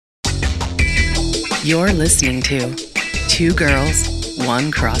You're listening to Two Girls,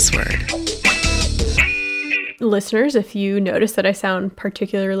 One Crossword. Listeners, if you notice that I sound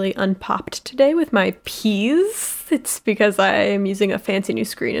particularly unpopped today with my P's, it's because I am using a fancy new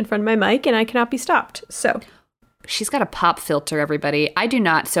screen in front of my mic and I cannot be stopped. So, she's got a pop filter, everybody. I do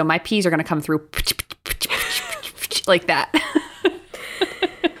not, so my P's are going to come through like that.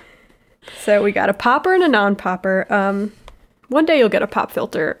 So we got a popper and a non-popper. One day you'll get a pop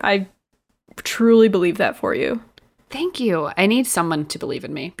filter. I truly believe that for you. Thank you. I need someone to believe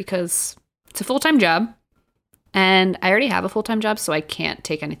in me because it's a full-time job. And I already have a full-time job, so I can't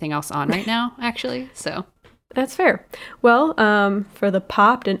take anything else on right now, actually. So that's fair. Well, for the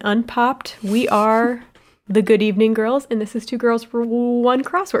popped and unpopped, we are the Good Evening Girls, and this is Two Girls for One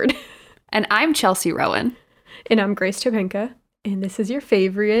Crossword. And I'm Chelsea Rowan. And I'm Grace Topenka, and this is your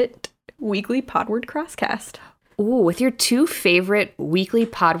favorite weekly Podword Crosscast. Ooh, with your two favorite weekly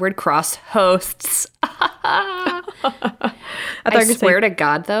Podword Cross hosts. I swear to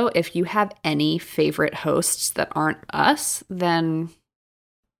God, though, if you have any favorite hosts that aren't us, then...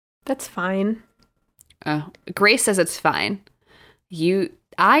 That's fine. Grace says it's fine.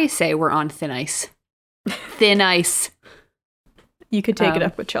 I say we're on thin ice. Thin ice. You could take it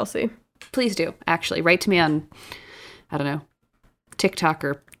up with Chelsea. Please do, actually. Write to me on, I don't know, TikTok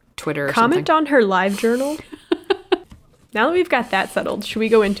or Twitter or Comment something. on her live journal. Now that we've got that settled, should we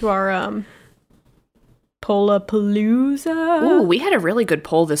go into our Pollapalooza? Ooh, we had a really good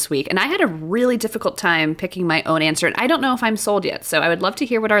poll this week, and I had a really difficult time picking my own answer, and I don't know if I'm sold yet, so I would love to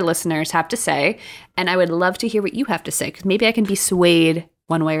hear what our listeners have to say, and I would love to hear what you have to say, because maybe I can be swayed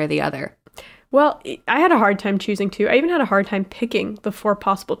one way or the other. Well, I had a hard time choosing two. I even had a hard time picking the four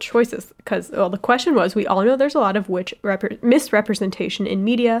possible choices because, well, the question was, we all know there's a lot of witch misrepresentation in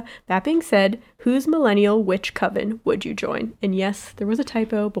media. That being said, whose millennial witch coven would you join? And yes, there was a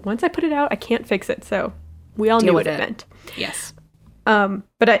typo, but once I put it out, I can't fix it. So we all knew what it meant. Yes.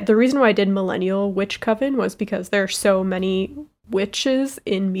 But the reason why I did millennial witch coven was because there are so many witches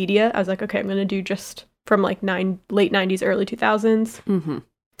in media. I was like, okay, I'm going to do just from like late 90s, early 2000s. Mm-hmm.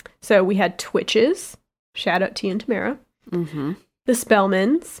 So we had Twitches, shout out Tia and Tamara, mm-hmm. the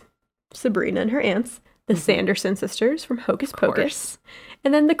Spellmans, Sabrina and her aunts, the Sanderson sisters from Hocus Pocus,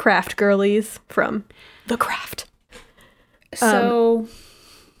 and then the Craft girlies from The Craft. So,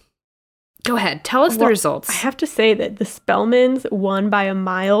 go ahead, tell us the results. I have to say that the Spellmans won by a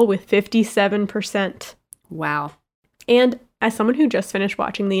mile with 57%. Wow. And as someone who just finished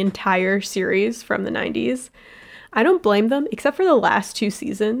watching the entire series from the 90s, I don't blame them, except for the last two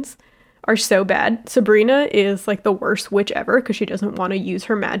seasons are so bad. Sabrina is like the worst witch ever because she doesn't want to use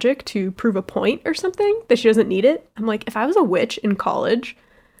her magic to prove a point or something, that she doesn't need it. I'm like, if I was a witch in college...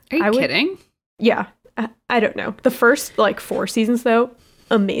 Are you kidding? Yeah. I don't know. The first like 4 seasons, though,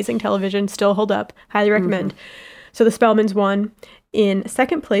 amazing television, still hold up. Highly recommend. Mm-hmm. So the Spellmans won. In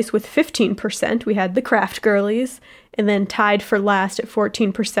second place with 15%, we had the Craft girlies. And then tied for last at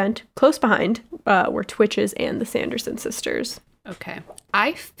 14%, close behind, were Twitches and the Sanderson sisters. Okay.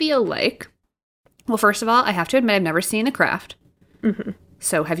 I feel like, well, first of all, I have to admit I've never seen The Craft. Mm-hmm.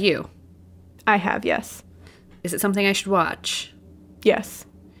 So have you? I have, yes. Is it something I should watch? Yes.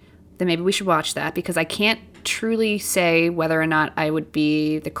 Then maybe we should watch that, because I can't truly say whether or not I would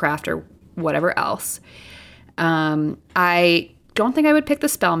be The Craft or whatever else. I don't think I would pick the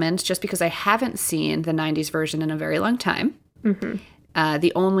Spellmans just because I haven't seen the 90s version in a very long time. Mm-hmm.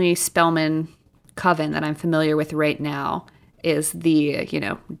 The only Spellman coven that I'm familiar with right now is the,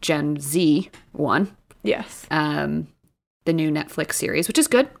 Gen Z one. Yes. The new Netflix series, which is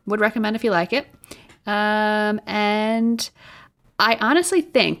good. Would recommend if you like it. And I honestly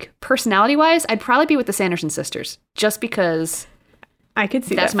think, personality-wise, I'd probably be with the Sanderson sisters just because I could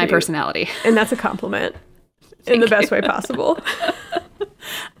see that's that my you. Personality. And that's a compliment. In the best way possible.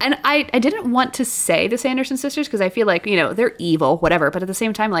 And I didn't want to say the Sanderson sisters because I feel like, they're evil, whatever. But at the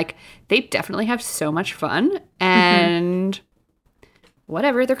same time, like, they definitely have so much fun. And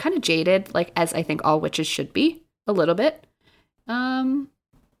whatever, they're kind of jaded, like, as I think all witches should be, a little bit. So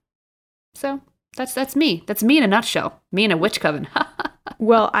that's me. That's me in a nutshell. Me in a witch coven.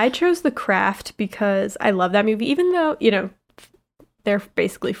 Well, I chose The Craft because I love that movie, even though, they're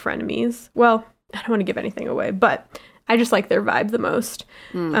basically frenemies. Well, I don't want to give anything away, but I just like their vibe the most.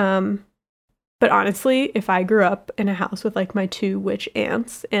 But honestly, if I grew up in a house with like my 2 witch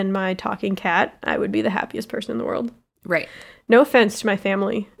aunts and my talking cat, I would be the happiest person in the world. Right. No offense to my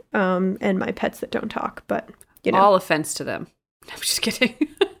family and my pets that don't talk, but All offense to them. I'm just kidding.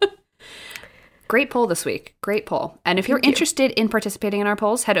 Great poll this week. Great poll. And if you're interested in participating in our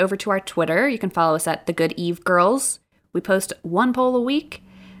polls, head over to our Twitter. You can follow us at The Good Eve Girls. We post 1 poll a week.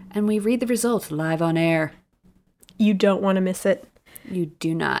 and we read the results live on air. You don't want to miss it. You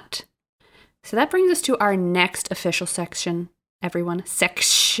do not. So that brings us to our next official section, everyone.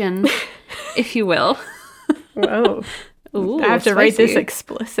 Section, if you will. Whoa. Ooh, I have to write this spicy.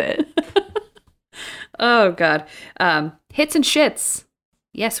 explicit. Oh, God. Hits and shits.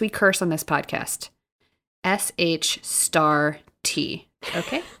 Yes, we curse on this podcast. SH*T.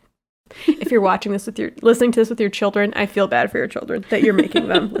 Okay? If you're watching this listening to this with your children, I feel bad for your children that you're making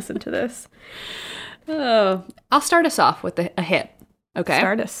them listen to this. Oh, I'll start us off with a hit. Okay?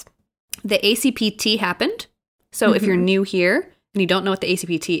 Start us. The ACPT happened. So if you're new here and you don't know what the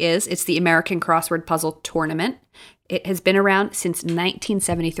ACPT is, it's the American Crossword Puzzle Tournament. It has been around since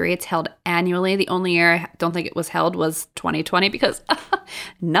 1973. It's held annually. The only year I don't think it was held was 2020 because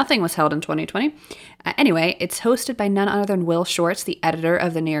nothing was held in 2020. Anyway, it's hosted by none other than Will Shortz, the editor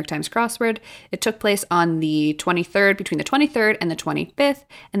of the New York Times Crossword. It took place on the 23rd, between the 23rd and the 25th.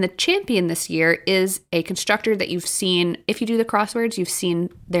 And the champion this year is a constructor that you've seen, if you do the crosswords, you've seen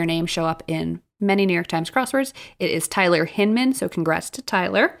their name show up in many New York Times crosswords. It is Tyler Hinman, so congrats to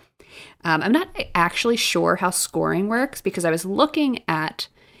Tyler. I'm not actually sure how scoring works because I was looking at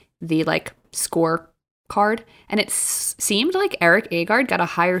the score card and it seemed like Eric Agard got a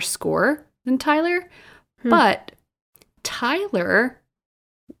higher score than Tyler, but Tyler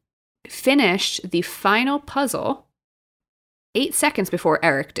finished the final puzzle 8 seconds before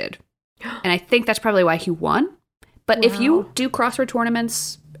Eric did. And I think that's probably why he won. But if you do crossword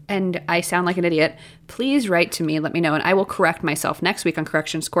tournaments and I sound like an idiot, please write to me and let me know, and I will correct myself next week on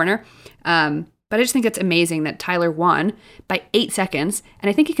Corrections Corner. But I just think it's amazing that Tyler won by 8 seconds, and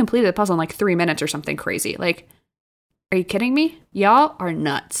I think he completed the puzzle in 3 minutes or something crazy. Are you kidding me? Y'all are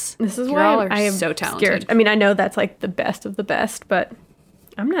nuts. This is Y'all why are I am so talented. scared. I mean, I know that's the best of the best, but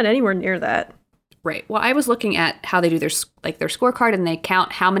I'm not anywhere near that. Right. Well, I was looking at how they do their scorecard, and they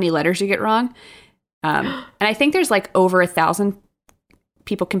count how many letters you get wrong. And I think there's over 1,000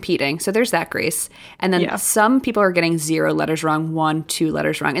 people competing. So there's that grace. And then some people are getting 0 letters wrong, 1, 2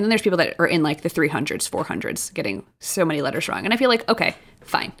 letters wrong. And then there's people that are in the 300s, 400s getting so many letters wrong. And I feel okay,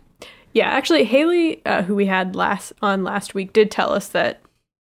 fine. Yeah, actually, Haley, who we had last week, did tell us that,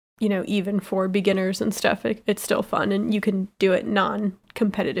 even for beginners and stuff, it's still fun and you can do it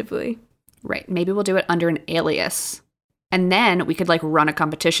non-competitively. Right. Maybe we'll do it under an alias. And then we could run a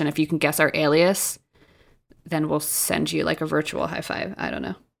competition. If you can guess our alias, then we'll send you a virtual high five. I don't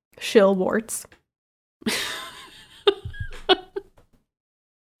know. Shill warts.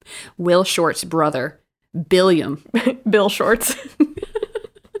 Will Short's brother, Billiam. Bill Shorts.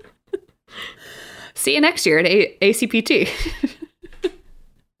 See you next year at ACPT.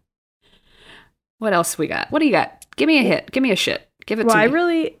 What else we got? What do you got? Give me a hit. Give me a shit. Give it to me. I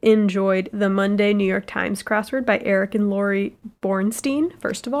really enjoyed the Monday New York Times crossword by Eric and Lori Bornstein,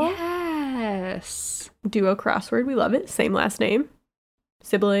 first of all. Yes. Duo crossword. We love it. Same last name.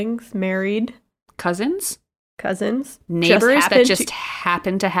 Siblings, married. Cousins. Neighbors that just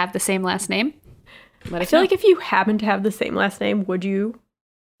happen to have the same last name. I feel if you happen to have the same last name, would you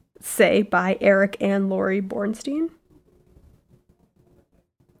say by Eric and Lori Bornstein?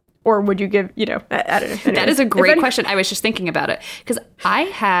 Or would you give, I don't know. Anyways, that is a great question. I was just thinking about it because I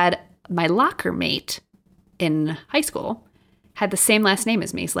had my locker mate in high school had the same last name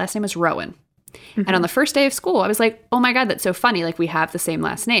as me. His last name was Rowan. Mm-hmm. And on the first day of school, I was like, oh my God, that's so funny. We have the same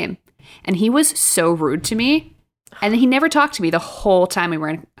last name. And he was so rude to me. And he never talked to me the whole time we were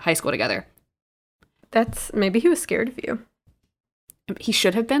in high school together. Maybe he was scared of you. He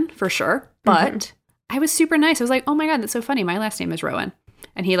should have been, for sure. But I was super nice. I was like, oh my God, that's so funny. My last name is Rowan.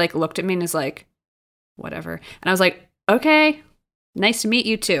 And he looked at me and was like, whatever. And I was like, okay, nice to meet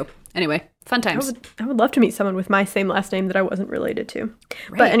you too. Anyway, fun times. I would love to meet someone with my same last name that I wasn't related to.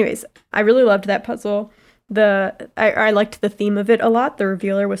 Right. But anyways, I really loved that puzzle. I liked the theme of it a lot. The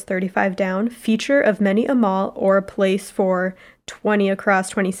revealer was 35 down, feature of many a mall or a place for 20 across,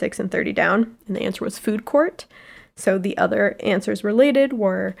 26 and 30 down. And the answer was food court. So the other answers related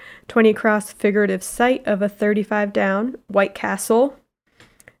were 20 across, figurative site of a 35 down, White Castle.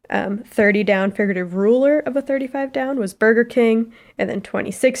 30 down, figurative ruler of a 35 down was Burger King. And then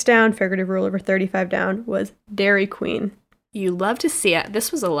 26 down, figurative ruler of a 35 down was Dairy Queen. You love to see it.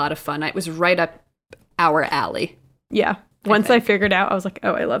 This was a lot of fun. It was right up our alley. Yeah. Once I figured out, I was like,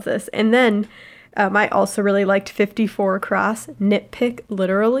 oh, I love this. And then I also really liked 54 across, nitpick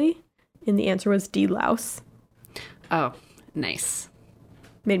literally. And the answer was delouse. Oh, nice.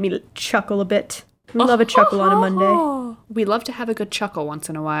 Made me chuckle a bit. We love a chuckle on a Monday. We love to have a good chuckle once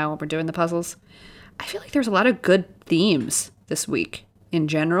in a while when we're doing the puzzles. I feel like there's a lot of good themes this week in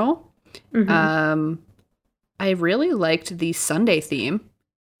general. Mm-hmm. I really liked the Sunday theme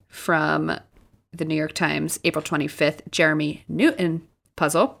from the New York Times, April 25th, Jeremy Newton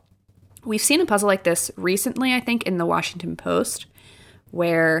puzzle. We've seen a puzzle like this recently, I think, in the Washington Post,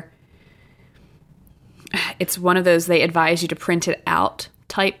 where it's one of those they advise you to print it out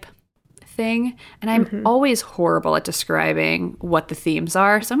type thing. And I'm always horrible at describing what the themes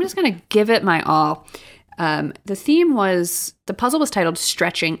are, so I'm just going to give it my all. The puzzle was titled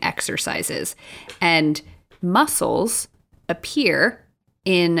Stretching Exercises, and muscles appear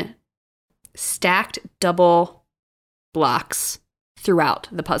in stacked double blocks throughout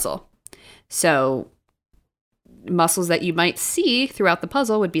the puzzle. So muscles that you might see throughout the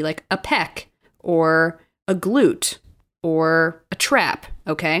puzzle would be like a pec or a glute or a trap,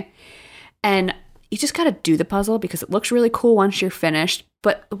 okay? And you just got to do the puzzle because it looks really cool once you're finished.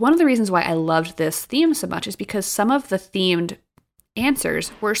 But one of the reasons why I loved this theme so much is because some of the themed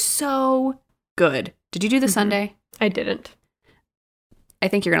answers were so good. Did you do the Sunday? I didn't. I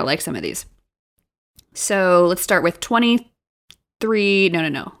think you're going to like some of these. So let's start with 23.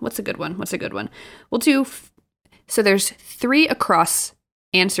 No. What's a good one? We'll do. So there's 3 across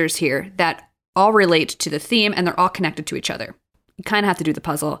answers here that all relate to the theme and they're all connected to each other. You kind of have to do the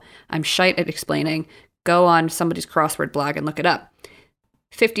puzzle. I'm shite at explaining. Go on somebody's crossword blog and look it up.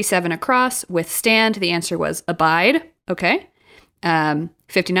 57 across, withstand. The answer was abide. Okay.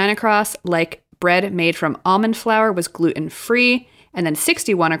 59 across, like bread made from almond flour, was gluten-free. And then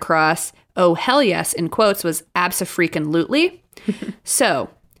 61 across, oh hell yes, in quotes, was abso-freaking-lutely. So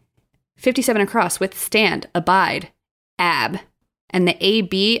 57 across, withstand, abide, ab. And the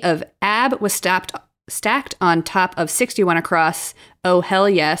AB of ab was stacked on top of 61 across, oh hell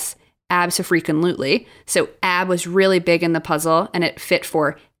yes, abso-freaking-lutely. So ab was really big in the puzzle and it fit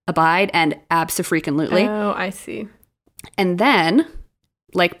for abide and abso-freaking-lutely. Oh, I see. And then,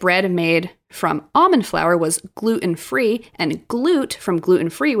 like bread made from almond flour was gluten-free, and glute from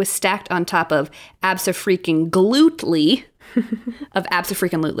gluten-free was stacked on top of abso-freaking-glutely of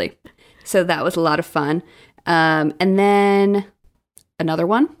abso-freaking-lutely. So that was a lot of fun. And then another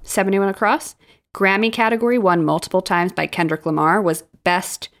one, 71 across. Grammy category won multiple times by Kendrick Lamar was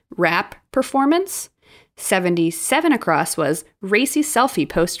Best Rap Performance. 77 across was racy selfie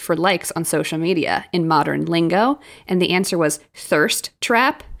post for likes on social media in modern lingo. And the answer was thirst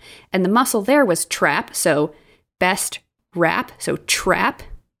trap. And the muscle there was trap. So best rap, so trap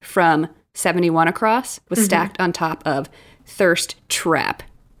from 71 across was stacked on top of thirst trap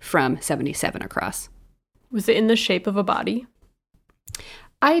from 77 across. Was it in the shape of a body?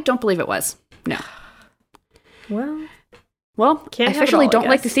 I don't believe it was. No. Well, I officially don't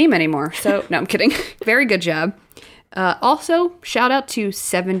like the theme anymore. So, no, I'm kidding. Very good job. Also, shout out to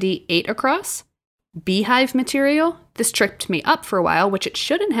 78 across. Beehive material. This tripped me up for a while, which it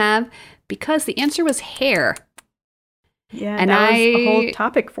shouldn't have, because the answer was hair. Yeah, and that was a whole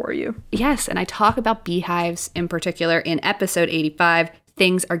topic for you. Yes, and I talk about beehives in particular in episode 85,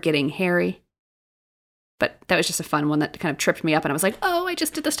 Things Are Getting Hairy. But that was just a fun one that kind of tripped me up, and I was like, oh, I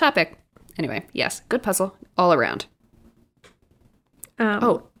just did this topic. Anyway, yes, good puzzle all around.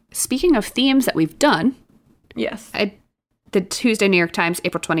 Speaking of themes that we've done. Yes. The Tuesday New York Times,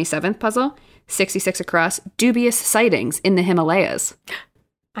 April 27th puzzle, 66 across, dubious sightings in the Himalayas.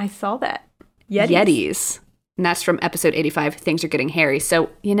 I saw that. Yetis. And that's from episode 85, Things Are Getting Hairy. So,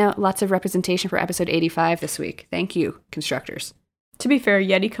 lots of representation for episode 85 this week. Thank you, constructors. To be fair,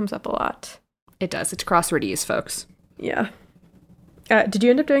 Yeti comes up a lot. It does. It's crosswordese, folks. Yeah. Did you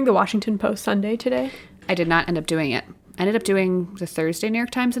end up doing the Washington Post Sunday today? I did not end up doing it. I ended up doing the Thursday New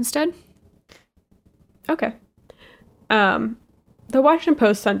York Times instead. Okay. The Washington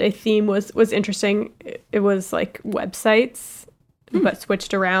Post Sunday theme was interesting. It was like websites, but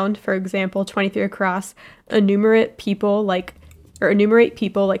switched around. For example, 23 across, enumerate people like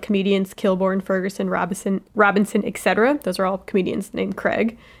comedians Kilborn, Ferguson, Robinson, etc. Those are all comedians named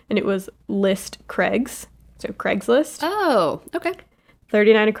Craig. And it was list Craigs, so Craigslist. Oh, okay.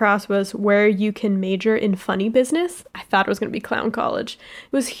 39 across was where you can major in funny business. I thought it was going to be Clown College.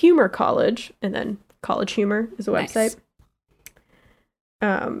 It was Humor College, and then College Humor is a website.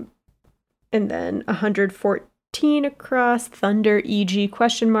 Nice. And then 114 across, Thunder EG ?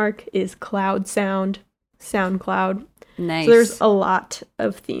 Is Cloud Sound, SoundCloud. Nice. So there's a lot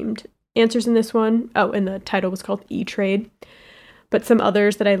of themed answers in this one. Oh, and the title was called E-Trade. But some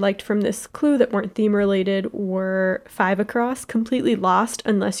others that I liked from this clue that weren't theme related were 5 across, completely lost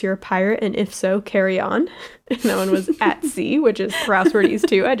unless you're a pirate, and if so, carry on. And that one was at sea, which is crosswordese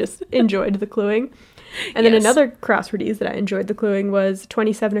too. I just enjoyed the cluing. And then another crosswordese that I enjoyed the cluing was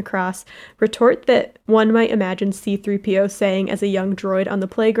 27 across, retort that one might imagine C-3PO saying as a young droid on the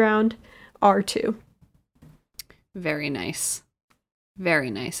playground, R2. Very nice.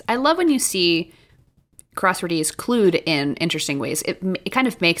 Very nice. I love when you see crosswordies clued in interesting ways. It kind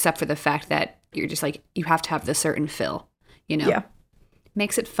of makes up for the fact that you're just like, you have to have this certain fill, you know? Yeah.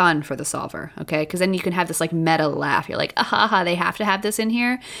 Makes it fun for the solver, okay? Because then you can have this like meta laugh. You're like, aha, they have to have this in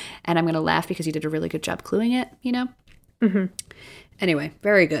here. And I'm going to laugh because you did a really good job cluing it, you know? Mm-hmm. Anyway,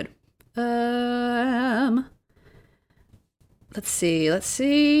 very good. Let's see.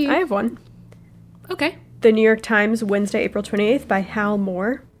 I have one. Okay. The New York Times, Wednesday, April 28th by Hal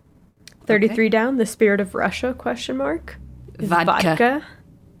Moore. 33 down, The Spirit of Russia, ? Is Vodka.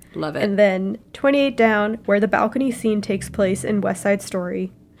 Love it. And then 28 down, where the balcony scene takes place in West Side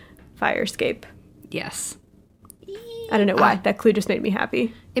Story, Fire Escape. Yes. I don't know why. That clue just made me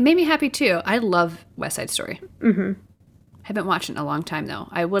happy. It made me happy too. I love West Side Story. Mm-hmm. Haven't watched it in a long time though.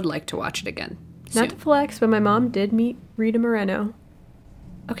 I would like to watch it again soon. Not to flex, but my mom did meet Rita Moreno.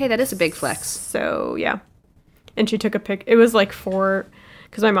 Okay, that is a big flex. So, yeah. And she took a pic. It was like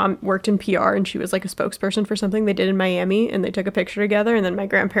because my mom worked in PR and she was like a spokesperson for something they did in Miami, and they took a picture together, and then my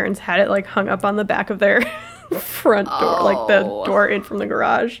grandparents had it like hung up on the back of their front door, like the door in from the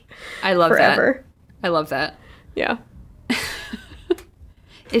garage. I love forever. that. I love that. Yeah.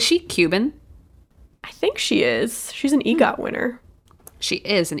 Is she Cuban? I think she is. She's an EGOT winner. She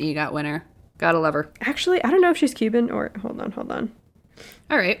is an EGOT winner. Gotta love her. Actually, I don't know if she's Cuban or... Hold on.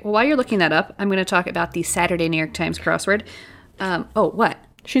 All right. Well, while you're looking that up, I'm going to talk about the Saturday New York Times crossword. What?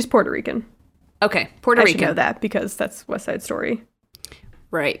 She's Puerto Rican. Okay, Puerto I Rican. should know that because that's West Side Story.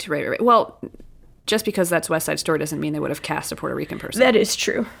 Right. Well, just because that's West Side Story doesn't mean they would have cast a Puerto Rican person. That is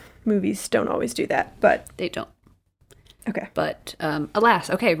true. Movies don't always do that, but... They don't. Okay. But alas,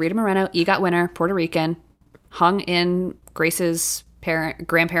 okay, Rita Moreno, EGOT winner, Puerto Rican, hung in Grace's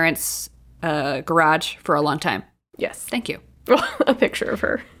grandparents' garage for a long time. Yes. Thank you. Well, a picture of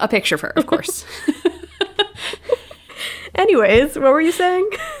her. A picture of her, of course. Anyways, what were you saying?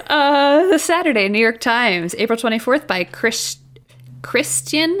 The Saturday New York Times, April 24th by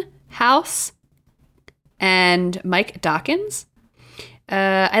Christian House and Mike Dawkins.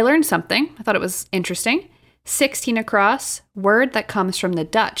 I learned something. I thought it was interesting. 16 across, word that comes from the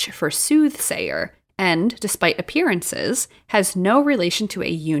Dutch for soothsayer and, despite appearances, has no relation to a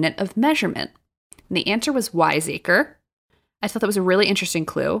unit of measurement. And the answer was wiseacre. I thought that was a really interesting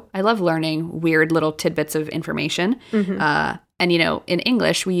clue. I love learning weird little tidbits of information. Mm-hmm. And, you know, in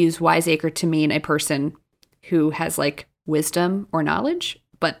English, we use wiseacre to mean a person who has, like, wisdom or knowledge,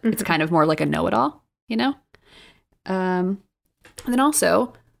 but it's kind of more like a know-it-all, you know? And then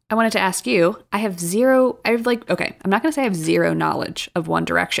also... I wanted to ask you, I'm not going to say I have zero knowledge of One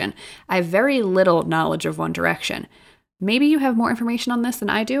Direction. I have very little knowledge of One Direction. Maybe you have more information on this than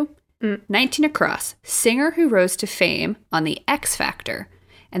I do? 19 across, singer who rose to fame on the X Factor.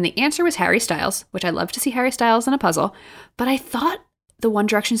 And the answer was Harry Styles, which I love to see Harry Styles in a puzzle. But I thought the One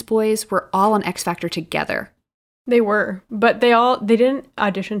Direction's boys were all on X Factor together. They were, but they didn't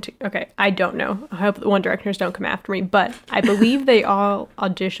audition to... Okay, I don't know. I hope the One Directioners don't come after me, but I believe they all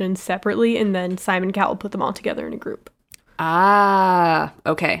auditioned separately, and then Simon Cowell put them all together in a group. Ah,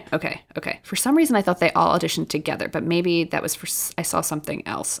 okay. For some reason, I thought they all auditioned together, but maybe that was I saw something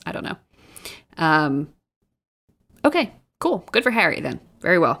else. I don't know. Okay, cool. Good for Harry, then.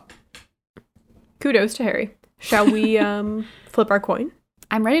 Very well. Kudos to Harry. Shall we flip our coin?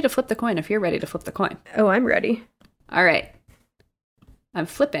 I'm ready to flip the coin if you're ready to flip the coin. Oh, I'm ready. All right. I'm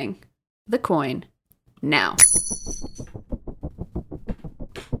flipping the coin now.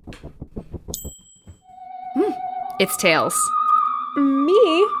 It's tails.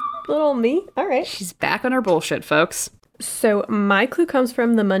 Me? Little me? All right. She's back on her bullshit, folks. So my clue comes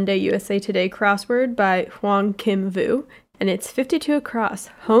from the Monday USA Today crossword by Hwang Kim Vu, and it's 52 across,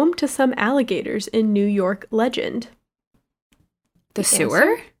 home to some alligators in New York legend. The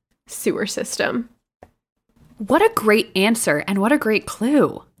sewer? Sewer system. What a great answer, and what a great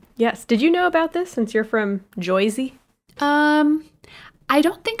clue. Yes. Did you know about this since you're from Jersey? I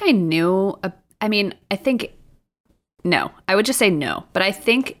don't think I knew. No. I would just say no. But I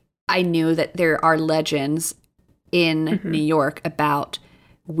think I knew that there are legends in New York about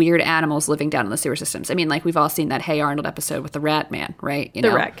weird animals living down in the sewer systems. I mean, like, we've all seen that Hey Arnold episode with the Rat Man, right? You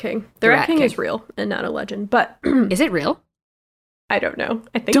know? The Rat King. The Rat King is real and not a legend, but... Is it real? I don't know.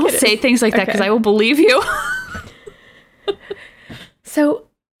 I think Don't say things like that because I will believe you. So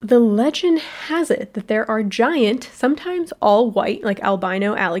the legend has it that there are giant, sometimes all white, like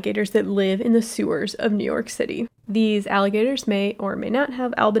albino alligators that live in the sewers of New York City. These alligators may or may not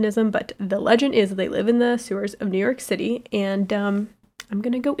have albinism, but the legend is they live in the sewers of New York City. And I'm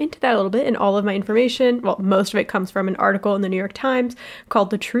going to go into that a little bit, and all of my information, well, most of it comes from an article in the New York Times called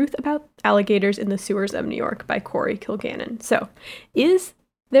The Truth About Alligators in the Sewers of New York by Corey Kilgannon. So, is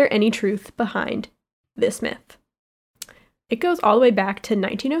there any truth behind this myth? It goes all the way back to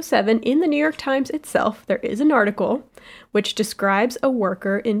 1907. In the New York Times itself, there is an article which describes a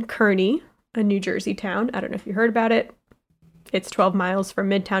worker in Kearny, a New Jersey town. I don't know if you heard about it. It's 12 miles from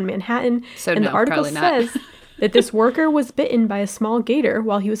Midtown Manhattan. So and no, the article probably not. says that this worker was bitten by a small gator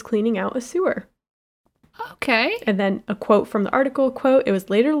while he was cleaning out a sewer. Okay. And then a quote from the article, quote, "It was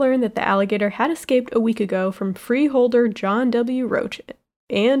later learned that the alligator had escaped a week ago from freeholder John W. Roach,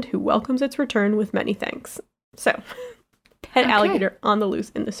 and who welcomes its return with many thanks." So, pet Okay. alligator on the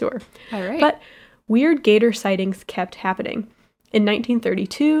loose in the sewer. All right. But weird gator sightings kept happening. In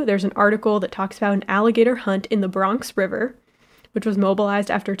 1932, there's an article that talks about an alligator hunt in the Bronx River, which was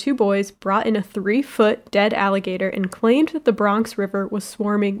mobilized after two boys brought in a 3-foot dead alligator and claimed that the Bronx River was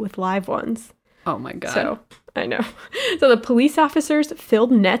swarming with live ones. Oh my God. So, I know. So the police officers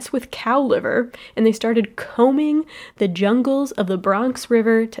filled nets with cow liver, and they started combing the jungles of the Bronx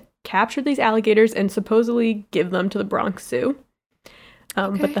River to capture these alligators and supposedly give them to the Bronx Zoo.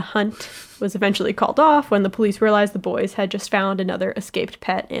 But the hunt was eventually called off when the police realized the boys had just found another escaped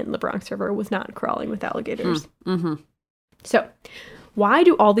pet and the Bronx River was not crawling with alligators. Mm-hmm. So, why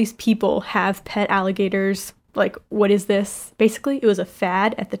do all these people have pet alligators? Like, what is this? Basically, it was a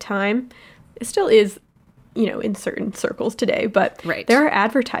fad at the time. It still is, in certain circles today, but Right. there are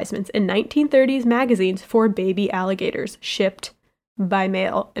advertisements in 1930s magazines for baby alligators shipped by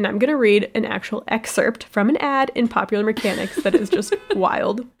mail. And I'm going to read an actual excerpt from an ad in Popular Mechanics that is just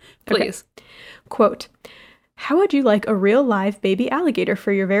wild. Okay. Please. Quote, "How would you like a real live baby alligator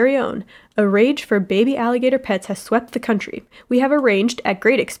for your very own? A rage for baby alligator pets has swept the country. We have arranged, at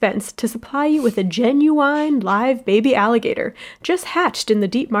great expense, to supply you with a genuine live baby alligator, just hatched in the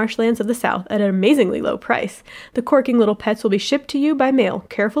deep marshlands of the South at an amazingly low price. The corking little pets will be shipped to you by mail,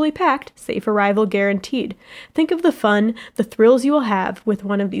 carefully packed, safe arrival guaranteed. Think of the fun, the thrills you will have with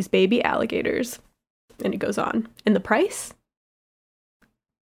one of these baby alligators." And it goes on. And the price?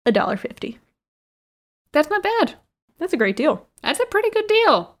 $1.50. That's not bad. That's a great deal. That's a pretty good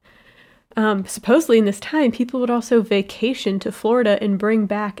deal. Supposedly in this time, people would also vacation to Florida and bring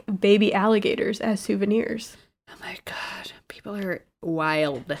back baby alligators as souvenirs. Oh my God. People are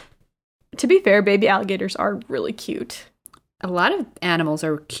wild. To be fair, baby alligators are really cute. A lot of animals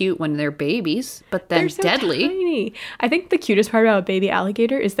are cute when they're babies, but then They're so deadly. tiny. I think the cutest part about a baby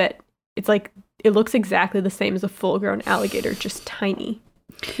alligator is that it's like, it looks exactly the same as a full-grown alligator, just tiny.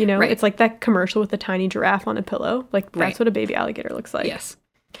 Right. It's like that commercial with the tiny giraffe on a pillow. Like, that's Right. what a baby alligator looks like. Yes.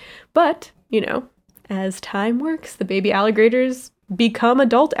 But, as time works, the baby alligators become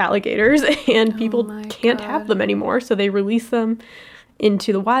adult alligators and people my can't God. have them anymore. So they release them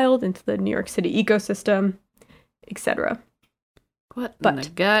into the wild, into the New York City ecosystem, etc. What in But- the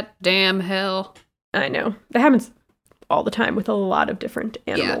goddamn hell? I know. That happens all the time with a lot of different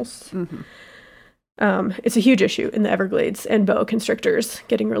animals. Mhm. It's a huge issue in the Everglades, and boa constrictors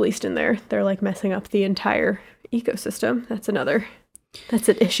getting released in there. They're like messing up the entire ecosystem. That's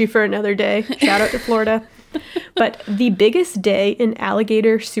an issue for another day. Shout out to Florida. But the biggest day in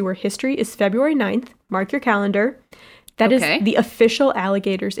alligator sewer history is February 9th. Mark your calendar. That is Okay. the official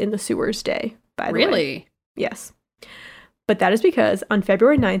Alligators in the Sewers Day, by the way. Really? Yes. But that is because on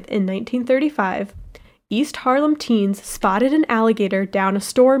February 9th in 1935, East Harlem teens spotted an alligator down a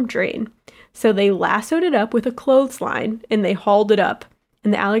storm drain. So they lassoed it up with a clothesline and they hauled it up.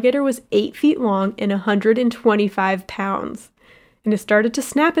 And the alligator was 8 feet long and 125 pounds. And it started to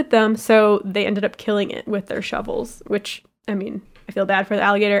snap at them, so they ended up killing it with their shovels, which, I feel bad for the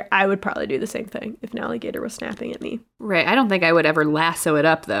alligator. I would probably do the same thing if an alligator was snapping at me. Right. I don't think I would ever lasso it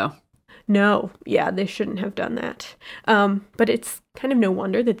up, though. No, yeah, they shouldn't have done that. But it's kind of no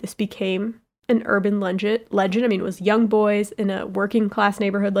wonder that this became an urban legend. It was young boys in a working class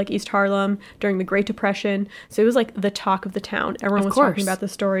neighborhood like East Harlem during the Great Depression. So it was like the talk of the town. Everyone was talking about the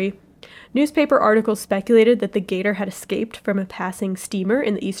story. Newspaper articles speculated that the gator had escaped from a passing steamer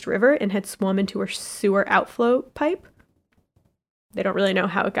in the East River and had swum into a sewer outflow pipe. They don't really know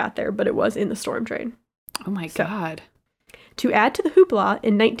how it got there, but it was in the storm drain. Oh my God. To add to the hoopla,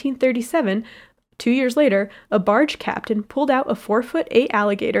 in 1937, 2 years later, a barge captain pulled out a 4'8"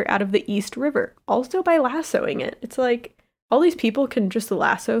 alligator out of the East River, also by lassoing it. It's like, all these people can just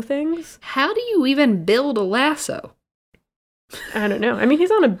lasso things? How do you even build a lasso? I don't know. He's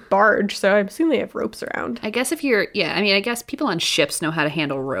on a barge, so I assume they have ropes around. I guess I guess people on ships know how to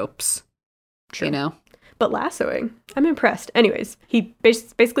handle ropes. True. You know? But lassoing, I'm impressed. Anyways, he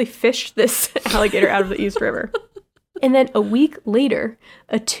basically fished this alligator out of the East River. And then a week later,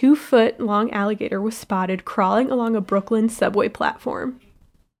 a 2-foot-long alligator was spotted crawling along a Brooklyn subway platform.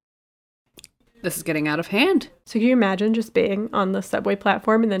 This is getting out of hand. So can you imagine just being on the subway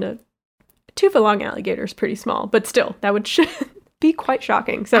platform and then a 2-foot-long alligator is pretty small, but still, that would be quite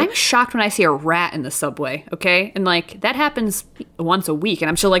shocking. So I'm shocked when I see a rat in the subway, okay? And, like, that happens once a week, and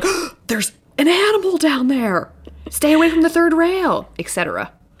I'm still like, oh, there's an animal down there. Stay away from the third rail,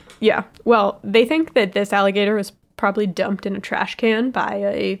 etc. Yeah, well, they think that this alligator was probably dumped in a trash can by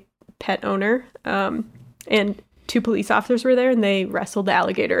a pet owner, and 2 police officers were there, and they wrestled the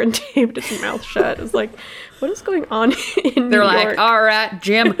alligator and taped its mouth shut. It was like, what is going on in They're New like, York? all right,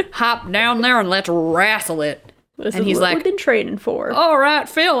 Jim, hop down there and let's wrestle it. This and is he's what like, we've been training for. all right,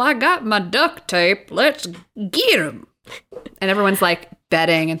 Phil, I got my duct tape. Let's get him. And everyone's like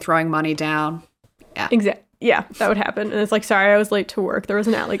betting and throwing money down. Yeah. Exactly. Yeah, that would happen. And it's like, sorry, I was late to work. There was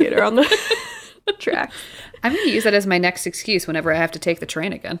an alligator on the track. I'm going to use that as my next excuse whenever I have to take the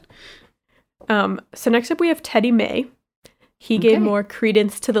train again. So next up we have Teddy May. He gave Okay. more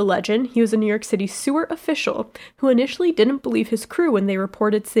credence to the legend. He was a New York City sewer official who initially didn't believe his crew when they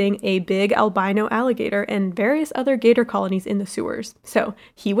reported seeing a big albino alligator and various other gator colonies in the sewers. So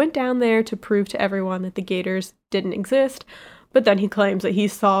he went down there to prove to everyone that the gators didn't exist, but then he claims that he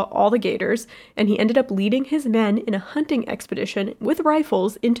saw all the gators, and he ended up leading his men in a hunting expedition with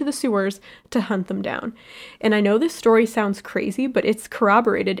rifles into the sewers to hunt them down. And I know this story sounds crazy, but it's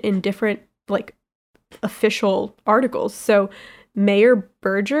corroborated in different, like, official articles. So Mayor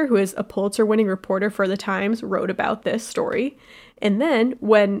Berger, who is a Pulitzer-winning reporter for the Times, wrote about this story. And then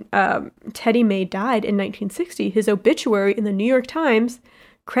when Teddy May died in 1960, his obituary in the New York Times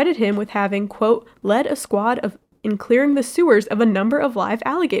credited him with having, quote, led a squad in clearing the sewers of a number of live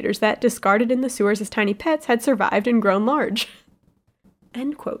alligators that, discarded in the sewers as tiny pets, had survived and grown large.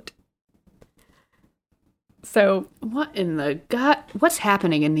 End quote. So What in the God? What's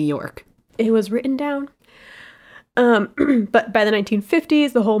happening in New York? it was written down. But by the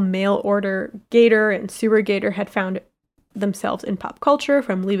 1950s, the whole mail order gator and sewer gator had found themselves in pop culture,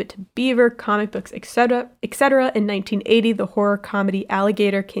 from Leave It to Beaver, comic books, etc., etc. In 1980, the horror comedy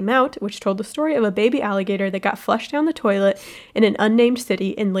Alligator came out, which told the story of a baby alligator that got flushed down the toilet in an unnamed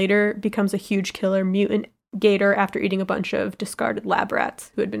city and later becomes a huge killer mutant gator after eating a bunch of discarded lab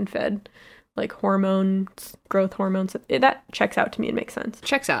rats who had been fed, like, hormones, growth hormones. That checks out to me and makes sense.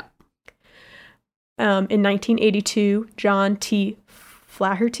 Checks out. In 1982, John T.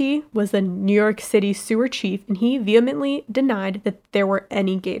 Flaherty was the New York City sewer chief, and he vehemently denied that there were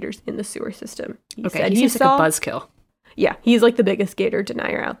any gators in the sewer system. He Okay, said he seems like a buzzkill. Yeah, he's like the biggest gator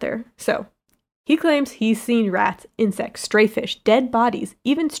denier out there. So he claims he's seen rats, insects, stray fish, dead bodies,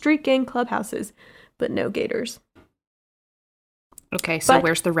 even street gang clubhouses, but no gators. Okay, so But-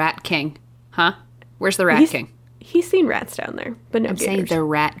 where's the Rat King? Huh? Where's the Rat King? He's seen rats down there, but no I'm gators. saying the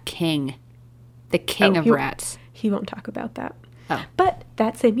Rat King. The king of he- rats. He won't talk about that. Oh. But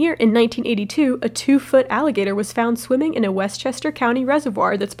that same year, in 1982, a 2-foot alligator was found swimming in a Westchester County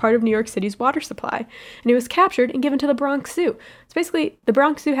reservoir that's part of New York City's water supply. And it was captured and given to the Bronx Zoo. So basically, the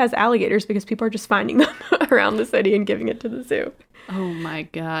Bronx Zoo has alligators because people are just finding them around the city and giving it to the zoo. Oh my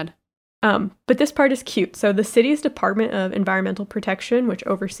God. But this part is cute. So the city's Department of Environmental Protection, which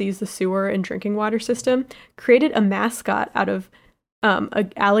oversees the sewer and drinking water system, created a mascot out of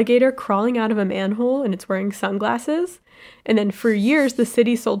an alligator crawling out of a manhole, and it's wearing sunglasses. And then for years, the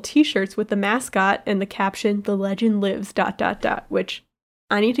city sold t-shirts with the mascot and the caption, "The legend lives, ... which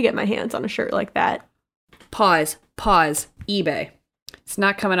I need to get my hands on a shirt like that. Pause. eBay. It's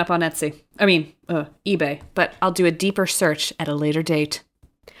not coming up on Etsy. I mean, eBay. But I'll do a deeper search at a later date.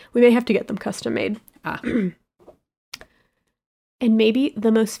 We may have to get them custom made. Ah. And maybe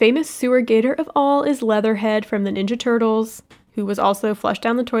the most famous sewer gator of all is Leatherhead from the Ninja Turtles, who was also flushed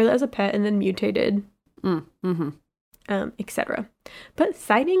down the toilet as a pet and then mutated, etc. But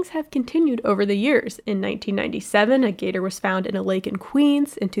sightings have continued over the years. In 1997, a gator was found in a lake in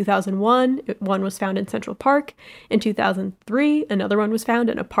Queens. In 2001, one was found in Central Park. In 2003, another one was found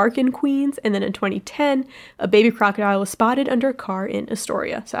in a park in Queens. And then in 2010, a baby crocodile was spotted under a car in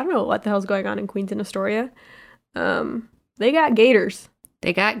Astoria. So I don't know what the hell's going on in Queens and Astoria. They got gators.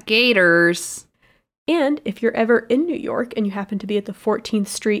 They got gators. And if you're ever in New York and you happen to be at the 14th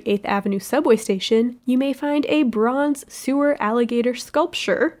Street 8th Avenue subway station, you may find a bronze sewer alligator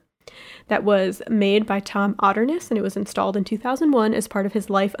sculpture that was made by Tom Otterness, and it was installed in 2001 as part of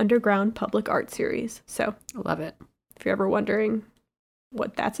his Life Underground public art series. So, Love it. if you're ever wondering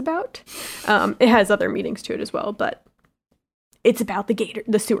what that's about, it has other meanings to it as well, but it's about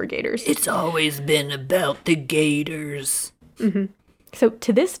the sewer gators. It's always been about the gators. So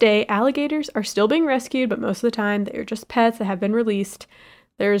to this day, alligators are still being rescued, but most of the time they are just pets that have been released.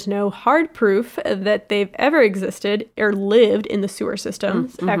 There is no hard proof that they've ever existed or lived in the sewer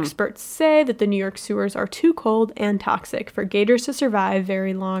systems. Experts say that the New York sewers are too cold and toxic for gators to survive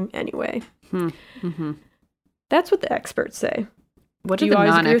very long anyway. That's what the experts say. What do you the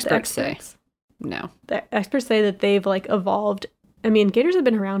always agree with the non-experts say? experts? No. The experts say that they've like evolved. I mean, gators have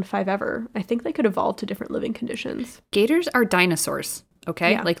been around forever. I think they could evolve to different living conditions. Gators are dinosaurs,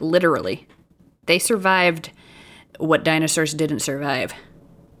 okay? Yeah. Like literally. They survived what dinosaurs didn't survive.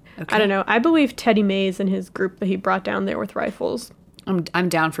 Okay. I don't know. I believe Teddy Mays and his group that he brought down there with rifles. I'm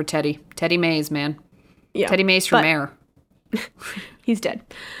down for Teddy. Teddy Mays, man. Yeah. Teddy Mays for but mayor. He's dead.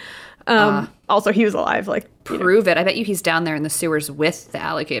 Also, he was alive. Like, Prove it. I bet you he's down there in the sewers with the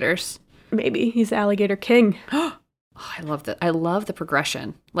alligators. maybe he's alligator king. Oh, I love that. I love the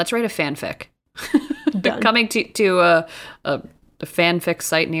progression. Let's write a fanfic. Done. Coming to a fanfic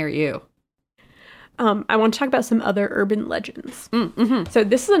site near you. I want to talk about some other urban legends. So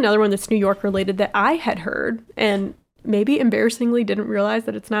this is another one that's New York related that I had heard and maybe embarrassingly didn't realize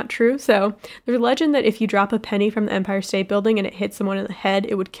that it's not true. So there's a legend that if you drop a penny from the Empire State Building and it hits someone in the head,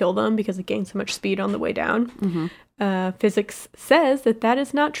 it would kill them because it gained so much speed on the way down. Physics says that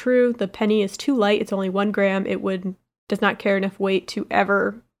is not true. The penny is too light. It's only 1 gram. It does not carry enough weight to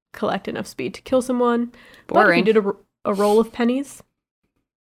ever collect enough speed to kill someone. But if you did a roll of pennies,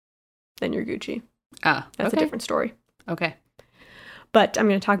 then you're Gucci. That's a different story. Okay. But I'm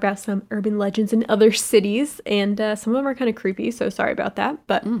going to talk about some urban legends in other cities, and some of them are kind of creepy, so sorry about that.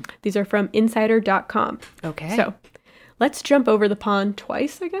 But these are from insider.com. Okay. So let's jump over the pond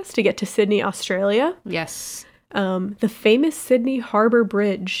twice, I guess, to get to Sydney, Australia. Yes. The famous Sydney Harbour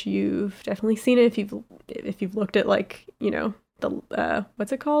Bridge. You've definitely seen it if you've looked at, like, the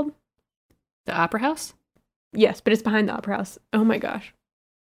what's it called? The Opera House? Yes, but it's behind the Opera House. Oh my gosh.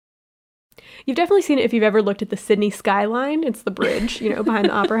 You've definitely seen it if you've ever looked at the Sydney skyline. It's the bridge, behind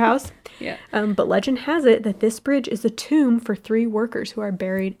the Opera House. Yeah. But legend has it that this bridge is a tomb for 3 workers who are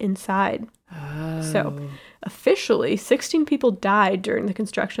buried inside. Oh. So officially, 16 people died during the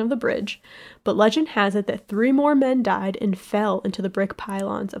construction of the bridge, but legend has it that 3 more men died and fell into the brick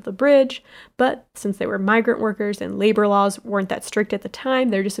pylons of the bridge. But since they were migrant workers and labor laws weren't that strict at the time,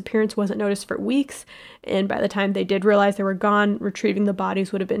 their disappearance wasn't noticed for weeks. And by the time they did realize they were gone, retrieving the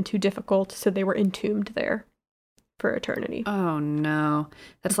bodies would have been too difficult, so they were entombed there for eternity. Oh, no.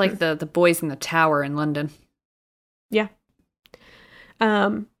 That's like the boys in the tower in London. Yeah.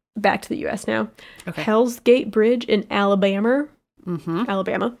 Back to the U.S. now. Okay. Hell's Gate Bridge in Alabama.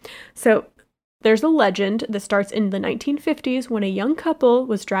 Alabama. So there's a legend that starts in the 1950s when a young couple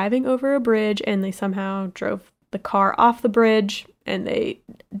was driving over a bridge and they somehow drove the car off the bridge and they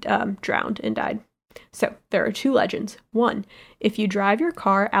drowned and died. So there are 2 legends. 1, if you drive your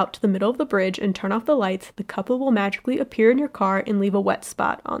car out to the middle of the bridge and turn off the lights, the couple will magically appear in your car and leave a wet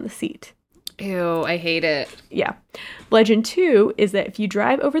spot on the seat. Ew, I hate it. Yeah. Legend 2 is that if you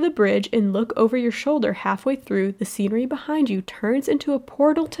drive over the bridge and look over your shoulder halfway through, the scenery behind you turns into a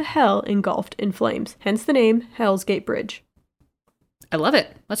portal to hell engulfed in flames. Hence the name Hell's Gate Bridge. I love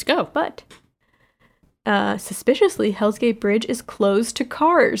it. Let's go. But suspiciously, Hell's Gate Bridge is closed to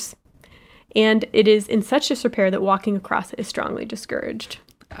cars. And it is in such disrepair that walking across it is strongly discouraged.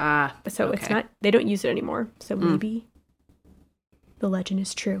 So okay. it's not, they don't use it anymore. So maybe the legend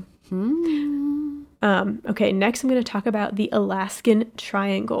is true. Okay, next I'm going to talk about the Alaskan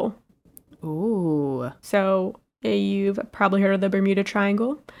Triangle. Ooh. So you've probably heard of the Bermuda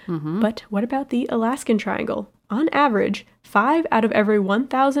Triangle, but what about the Alaskan Triangle? On average, 5 out of every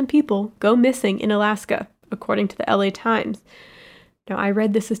 1,000 people go missing in Alaska, according to the LA Times. Now, I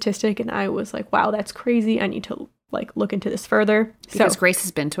read this statistic and I was like, wow, that's crazy. I need to look into this further. Because Grace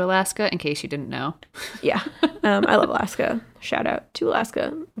has been to Alaska, in case you didn't know. Yeah. I love Alaska. Shout out to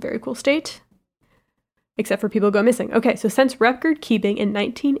Alaska. Very cool state. Except for people go missing. Okay, so since record keeping in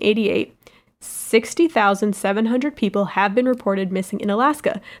 1988, 60,700 people have been reported missing in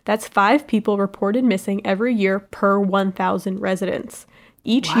Alaska. That's 5 people reported missing every year per 1,000 residents.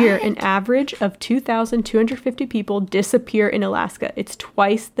 Each year, an average of 2,250 people disappear in Alaska. It's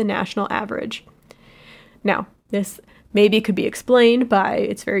twice the national average. Now, this maybe could be explained by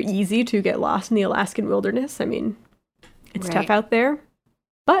it's very easy to get lost in the Alaskan wilderness. I mean, it's tough out there.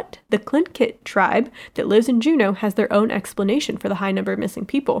 But the Tlingit tribe that lives in Juneau has their own explanation for the high number of missing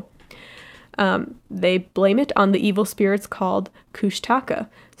people. They blame it on the evil spirits called Kushtaka.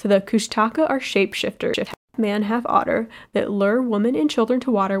 So the Kushtaka are shapeshifters, half man, half otter, that lure women and children to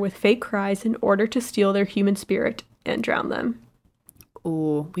water with fake cries in order to steal their human spirit and drown them.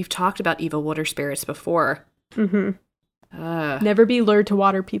 Ooh, we've talked about evil water spirits before. Never be lured to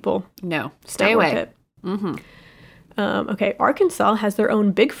water, people. No, It's stay not worth away. it. Okay, Arkansas has their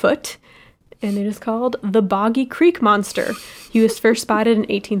own Bigfoot, and it is called the Boggy Creek Monster. He was first spotted in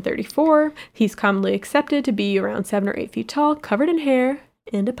 1834. He's commonly accepted to be around 7 or 8 feet tall, covered in hair,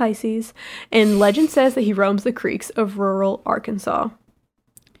 and a Pisces. And legend says that he roams the creeks of rural Arkansas.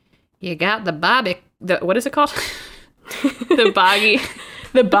 You got what is it called? The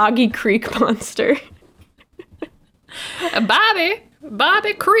Boggy Creek Monster. A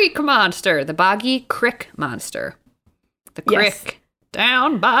Bobby Creek Monster. The Boggy Creek Monster. The creek. Yes.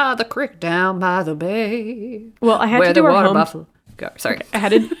 Down by the creek, down by the bay. Well, I had where to the do our water home. buffalo go. Sorry. I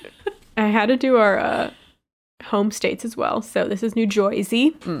had to do our home states as well. So this is New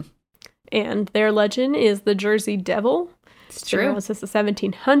Jersey, and their legend is the Jersey Devil. It's Been true. around since the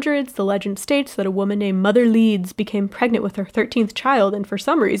 1700s. The legend states that a woman named Mother Leeds became pregnant with her 13th child and for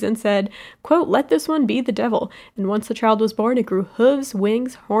some reason said, quote, "Let this one be the devil." And once the child was born, it grew hooves,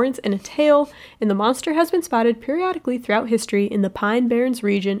 wings, horns, and a tail. And the monster has been spotted periodically throughout history in the Pine Barrens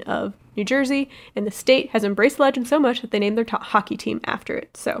region of New Jersey. And the state has embraced the legend so much that they named their hockey team after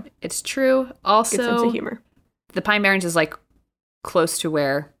it. So, It's true. good sense Also, of humor. the Pine Barrens is like close to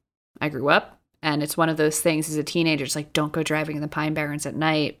where I grew up. And it's one of those things as a teenager, it's like, don't go driving in the Pine Barrens at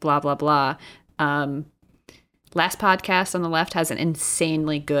night, blah, blah, blah. Last podcast on the left has an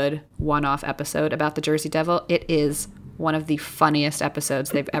insanely good one-off episode about the Jersey Devil. It is one of the funniest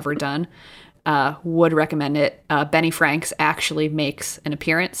episodes they've ever done. Would recommend it. Benny Franks actually makes an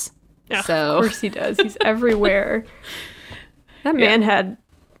appearance. Yeah, So of course he does. He's everywhere. That man had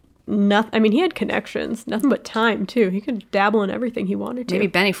nothing. I mean, he had connections, nothing but time too. He could dabble in everything he wanted to. maybe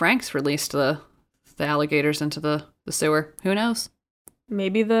Benny Franks released the alligators into the sewer. Who knows?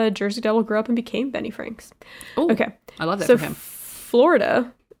 Maybe the Jersey Devil grew up and became Benny Franks. Oh, Okay, I love that so for him.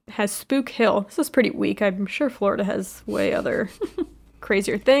 Florida has Spook Hill. This is pretty weak. I'm sure Florida has way other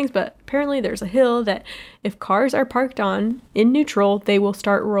crazier things, but apparently there's a hill that if cars are parked on in neutral, they will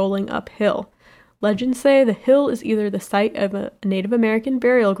start rolling uphill. Legends say the hill is either the site of a Native American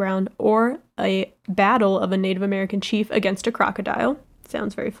burial ground or a battle of a Native American chief against a crocodile.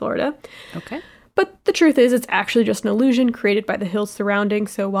 Sounds very Florida. Okay. But the truth is, it's actually just an illusion created by the hill's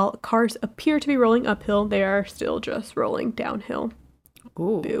surroundings. So while cars appear to be rolling uphill, they are still just rolling downhill.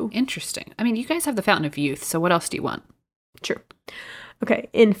 Ooh, Boo. interesting. I mean, you guys have the Fountain of Youth, so what else do you want? True. Okay,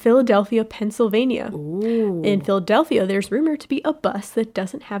 in Philadelphia, Pennsylvania. Ooh. In Philadelphia, there's rumored to be a bus that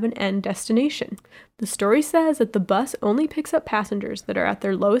doesn't have an end destination. The story says that the bus only picks up passengers that are at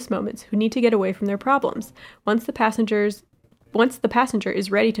their lowest moments who need to get away from their problems. Once the passenger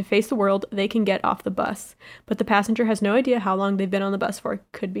is ready to face the world, they can get off the bus. But the passenger has no idea how long they've been on the bus for.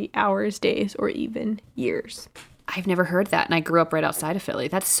 Could be hours, days, or even years. I've never heard that, and I grew up right outside of Philly.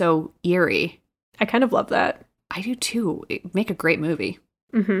 That's so eerie. I kind of love that. I do too. It'd make a great movie.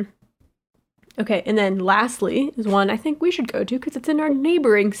 Mm-hmm. Okay, and then lastly is one I think we should go to because it's in our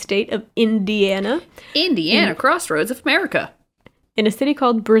neighboring state of Indiana, Indiana, Crossroads of America. in a city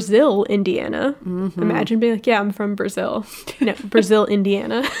called Brazil, Indiana. Imagine being like, yeah, I'm from Brazil. No, Brazil,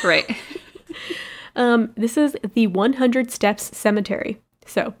 Indiana. Right. This is the 100 Steps Cemetery.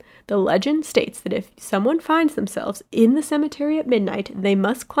 So, the legend states that if someone finds themselves in the cemetery at midnight, they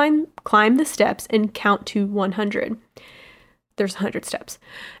must climb the steps and count to 100. There's 100 steps.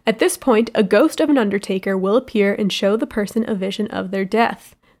 At this point, a ghost of an undertaker will appear and show the person a vision of their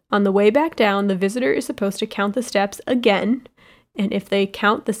death. On the way back down, the visitor is supposed to count the steps again, and if they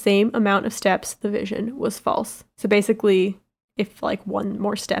count the same amount of steps, the vision was false. So basically, if like one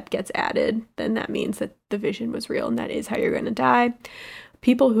more step gets added, then that means that the vision was real, and that is how you're going to die.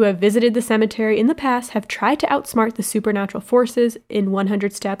 People who have visited the cemetery in the past have tried to outsmart the supernatural forces in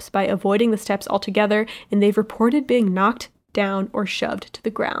 100 steps by avoiding the steps altogether, and they've reported being knocked down or shoved to the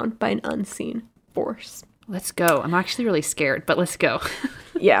ground by an unseen force. Let's go. I'm actually really scared, but let's go.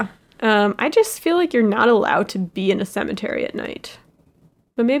 Yeah. I just feel like you're not allowed to be in a cemetery at night.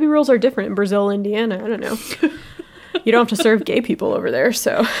 But maybe rules are different in Brazil, Indiana. I don't know. You don't have to serve gay people over there,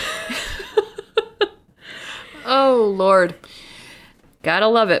 so. Oh, Lord. Gotta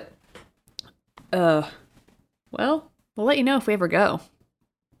love it. Well, we'll let you know if we ever go.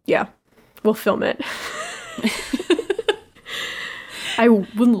 Yeah. We'll film it. I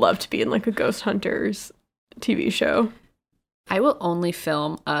would love to be in like a Ghost Hunters TV show. I will only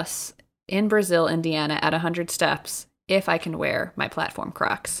film us in Brazil, Indiana at 100 steps if I can wear my platform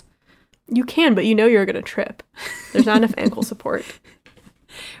Crocs. You can, but you know you're going to trip. There's not enough ankle support.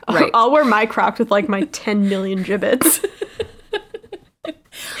 Right. I'll wear my Crocs with like my 10 million gibbets.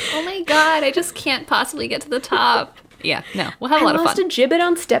 Oh my God, I just can't possibly get to the top. Yeah, no, we'll have a lot of I lost fun. a gibbet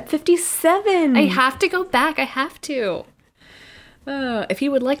on step 57. I have to go back. I have to. If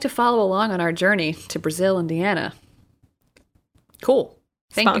you would like to follow along on our journey to Brazil, Indiana, cool.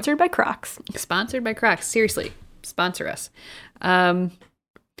 Thank you. Sponsored by Crocs. Sponsored by Crocs. Seriously, sponsor us.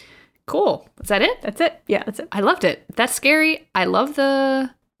 Cool. Is that it? That's it. Yeah, that's it. I loved it. That's scary. I love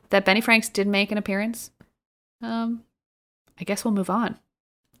that Benny Franks did make an appearance. I guess we'll move on.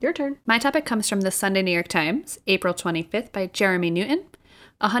 Your turn. My topic comes from the Sunday New York Times, April 25th, by Jeremy Newton.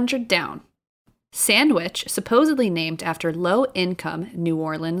 100 Down. Sandwich supposedly named after low-income New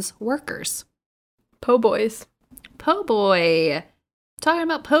Orleans workers. Po' boys. Po' boy. Talking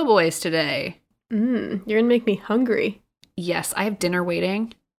about po' boys today. You're gonna make me hungry. Yes, I have dinner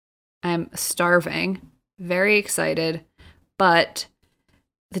waiting. I'm starving. Very excited. But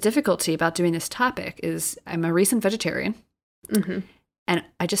the difficulty about doing this topic is I'm a recent vegetarian. And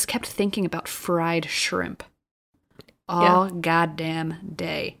I just kept thinking about fried shrimp all goddamn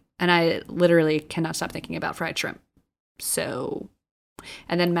day. And I literally cannot stop thinking about fried shrimp. So,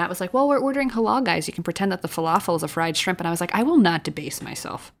 and then Matt was like, well, we're ordering halal, guys. You can pretend that the falafel is a fried shrimp. And I was like, I will not debase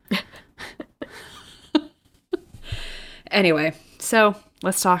myself. Anyway, so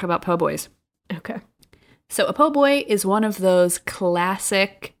let's talk about po' boys. Okay. So a po' boy is one of those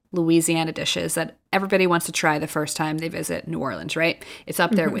classic Louisiana dishes that everybody wants to try the first time they visit New Orleans, right? It's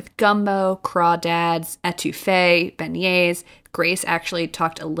up there with gumbo, crawdads, etouffee, beignets. Grace actually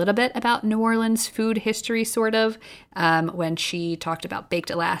talked a little bit about New Orleans food history, sort of, when she talked about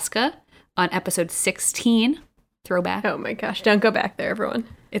Baked Alaska on episode 16. Throwback. Oh my gosh. Don't go back there, everyone.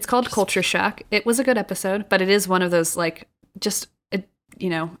 It's called Culture Shock. It was a good episode, but it is one of those, like, just,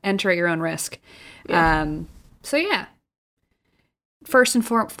 enter at your own risk. Yeah. So yeah. First and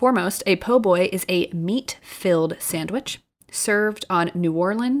foremost, a po' boy is a meat-filled sandwich served on New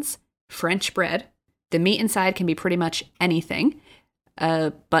Orleans French bread. The meat inside can be pretty much anything,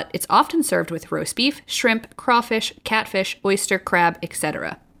 but it's often served with roast beef, shrimp, crawfish, catfish, oyster, crab,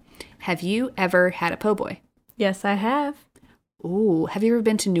 etc. Have you ever had a po' boy? Yes, I have. Ooh, have you ever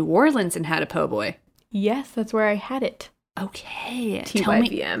been to New Orleans and had a po' boy? Yes, that's where I had it. Okay.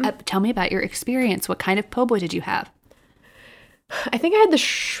 TYVM. Tell me about your experience. What kind of po' boy did you have? I think I had the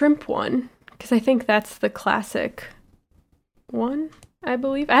shrimp one, because I think that's the classic one, I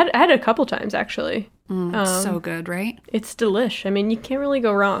believe. I had it a couple times, actually. So good, right? It's delish. I mean, you can't really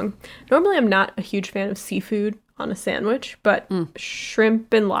go wrong. Normally, I'm not a huge fan of seafood on a sandwich, but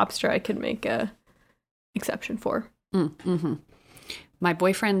shrimp and lobster I could make a exception for. My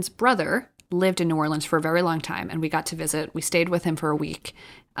boyfriend's brother lived in New Orleans for a very long time, and we got to visit. We stayed with him for a week.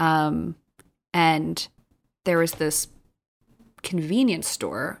 And there was this convenience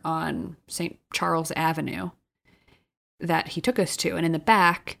store on St. Charles Avenue that he took us to. And in the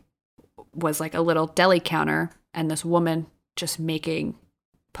back was like a little deli counter and this woman just making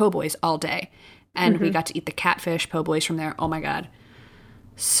po' boys all day. And we got to eat the catfish po' boys from there. Oh my God.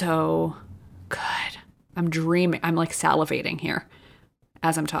 So good. I'm dreaming. I'm like salivating here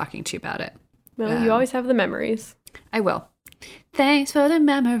as I'm talking to you about it. Well, you always have the memories. I will. Thanks for the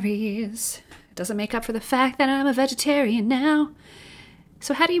memories. It doesn't make up for the fact that I'm a vegetarian now.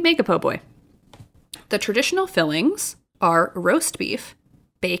 So how do you make a po' boy? The traditional fillings are roast beef,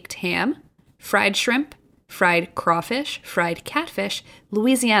 baked ham, fried shrimp, fried crawfish, fried catfish,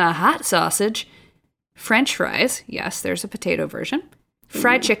 Louisiana hot sausage, French fries, yes, there's a potato version,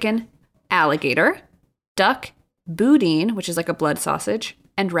 fried chicken, alligator, duck, boudin, which is like a blood sausage,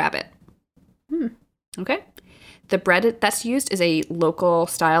 and rabbit. Okay? The bread that's used is a local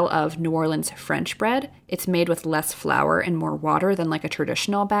style of New Orleans French bread. It's made with less flour and more water than like a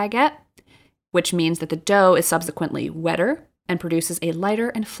traditional baguette, which means that the dough is subsequently wetter and produces a lighter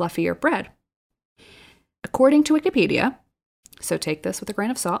and fluffier bread. According to Wikipedia, so take this with a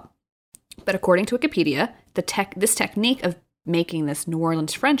grain of salt, but according to Wikipedia, this technique of making this New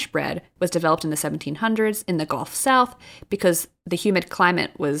Orleans French bread was developed in the 1700s in the Gulf South because the humid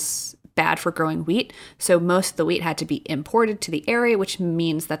climate was bad for growing wheat, so most of the wheat had to be imported to the area, which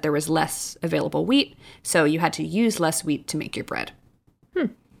means that there was less available wheat, so you had to use less wheat to make your bread.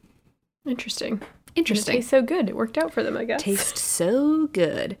 Interesting. Interesting. It tastes so good. It worked out for them, I guess. Tastes so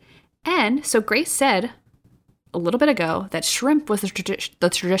good. And so Grace said a little bit ago that shrimp was the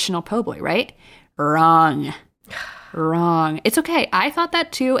traditional po' boy, right? Wrong. Wrong. It's okay. I thought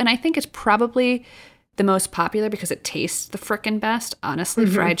that too, and I think it's probably the most popular because it tastes the frickin' best. Honestly,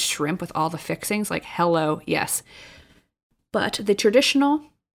 fried shrimp with all the fixings, like hello, yes. But the traditional,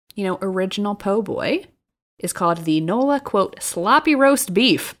 original po' boy is called the NOLA, quote, sloppy roast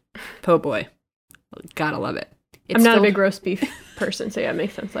beef po' boy. Gotta love it. I'm not a big roast beef person, so yeah, it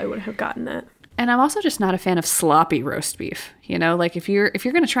makes sense I would have gotten that. And I'm also just not a fan of sloppy roast beef. Like if you're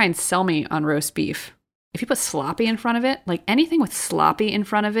gonna try and sell me on roast beef, if you put sloppy in front of it, like anything with sloppy in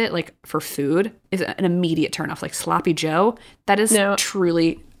front of it, like for food, is an immediate turnoff. Like Sloppy Joe, that is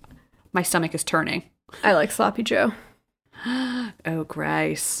truly, my stomach is turning. I like Sloppy Joe. Oh,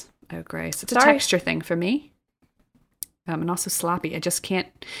 Grace. Oh, Grace. It's Sorry. a texture thing for me. And also sloppy. I just can't.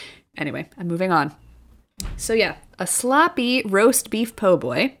 Anyway, I'm moving on. So yeah, a sloppy roast beef po'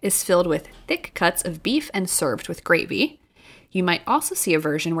 boy is filled with thick cuts of beef and served with gravy. You might also see a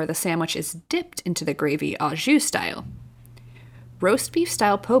version where the sandwich is dipped into the gravy au jus style. Roast beef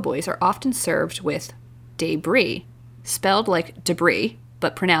style po' boys are often served with debris, spelled like debris,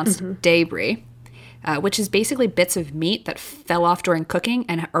 but pronounced debris, which is basically bits of meat that fell off during cooking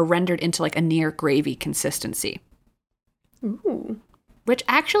and are rendered into like a near gravy consistency. Ooh. Which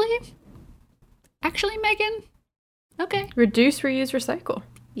actually, Megan, okay. Reduce, reuse, recycle.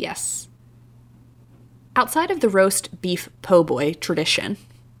 Yes. Outside of the roast beef po' boy tradition,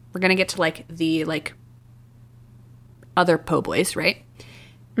 we're going to get to like the like other po' boys, right?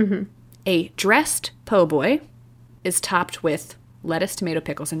 Mm-hmm. A dressed po' boy is topped with lettuce, tomato,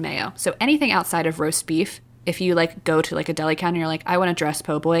 pickles, and mayo. So anything outside of roast beef, if you like go to like a deli counter and you're like, I want a dressed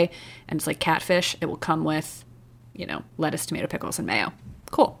po' boy, and it's like catfish, it will come with, you know, lettuce, tomato, pickles, and mayo.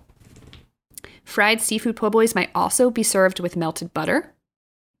 Cool. Fried seafood po' boys might also be served with melted butter.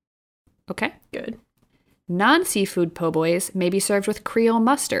 Okay. Good. Non-seafood po' boys may be served with Creole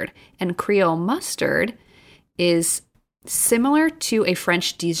mustard, and Creole mustard is similar to a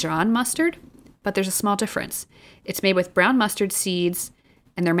French Dijon mustard, but there's a small difference. It's made with brown mustard seeds,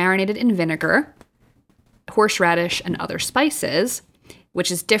 and they're marinated in vinegar, horseradish, and other spices,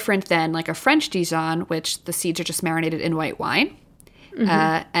 which is different than like a French Dijon, which the seeds are just marinated in white wine.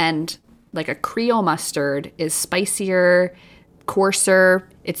 And like a Creole mustard is spicier, coarser.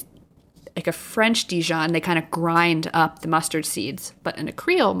 It's like a French Dijon, they kind of grind up the mustard seeds. But in a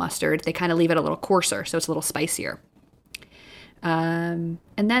Creole mustard, they kind of leave it a little coarser, so it's a little spicier. And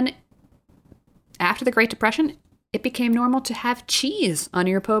then after the Great Depression, it became normal to have cheese on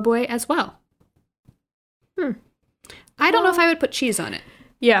your po' boy as well. I don't know if I would put cheese on it.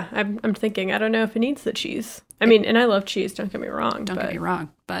 Yeah, I'm thinking, I don't know if it needs the cheese. I mean, and I love cheese, don't get me wrong. Don't get me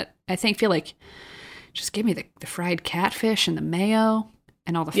wrong, but I feel like just give me the fried catfish and the mayo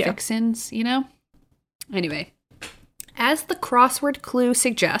and all the fixins, you know? Anyway, as the crossword clue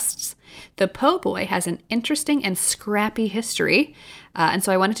suggests, the po' boy has an interesting and scrappy history, and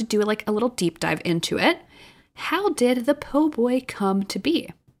so I wanted to do like a little deep dive into it. How did the po' boy come to be?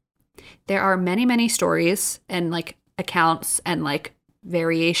 There are many, many stories and like accounts and like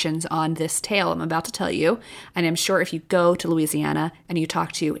variations on this tale I'm about to tell you, and I'm sure if you go to Louisiana and you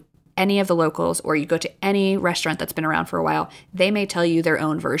talk to any of the locals or you go to any restaurant that's been around for a while, they may tell you their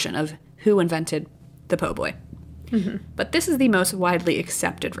own version of who invented the po' boy. But this is the most widely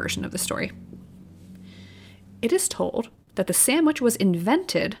accepted version of the story. It is told that the sandwich was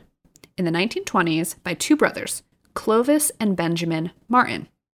invented in the 1920s by two brothers, Clovis and Benjamin Martin.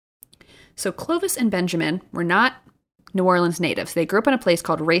 So Clovis and Benjamin were not New Orleans natives. They grew up in a place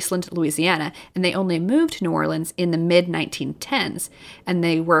called Raceland, Louisiana, and they only moved to New Orleans in the mid-1910s, and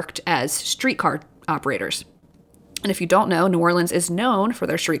they worked as streetcar operators. And if you don't know, New Orleans is known for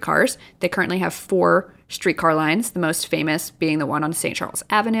their streetcars. They currently have 4 streetcar lines, the most famous being the one on St. Charles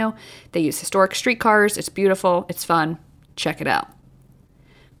Avenue. They use historic streetcars. It's beautiful. It's fun. Check it out.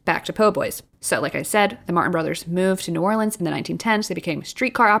 Back to po' boys. So like I said, the Martin brothers moved to New Orleans in the 1910s. They became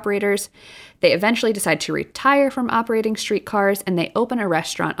streetcar operators. They eventually decided to retire from operating streetcars, and they opened a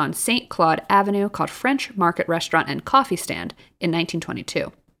restaurant on St. Claude Avenue called French Market Restaurant and Coffee Stand in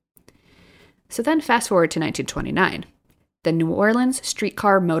 1922. So then fast forward to 1929. The New Orleans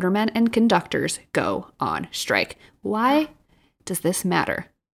streetcar motormen and conductors go on strike. Why does this matter?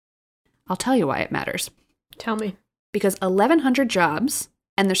 I'll tell you why it matters. Tell me. Because 1,100 jobs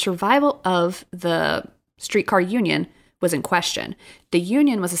and the survival of the streetcar union was in question. The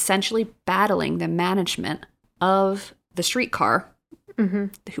union was essentially battling the management of the streetcar,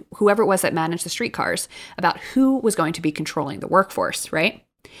 whoever it was that managed the streetcars, about who was going to be controlling the workforce, right?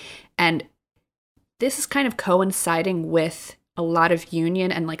 And this is kind of coinciding with a lot of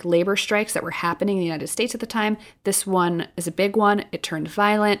union and like labor strikes that were happening in the United States at the time. This one is a big one. It turned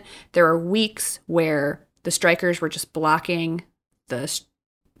violent. There are weeks where the strikers were just blocking the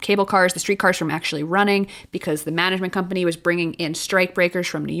cable cars, the streetcars from actually running because the management company was bringing in strike breakers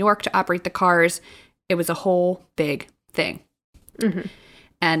from New York to operate the cars. It was a whole big thing.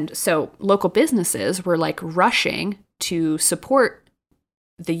 And so local businesses were like rushing to support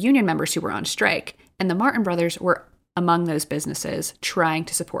the union members who were on strike. And the Martin brothers were among those businesses trying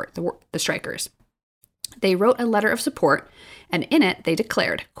to support the strikers. They wrote a letter of support, and in it they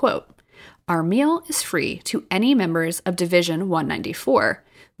declared, quote, Our meal is free to any members of Division 194.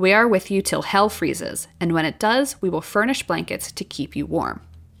 We are with you till hell freezes, and when it does, we will furnish blankets to keep you warm.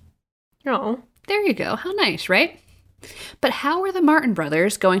 Oh. There you go. How nice, right? But how are the Martin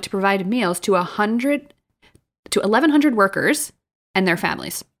brothers going to provide meals to 1,100 workers and their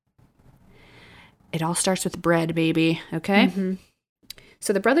families? It all starts with bread, baby, okay? Mm-hmm.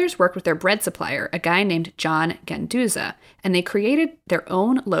 So the brothers worked with their bread supplier, a guy named John Ganduza, and they created their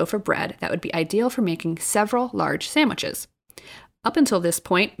own loaf of bread that would be ideal for making several large sandwiches. Up until this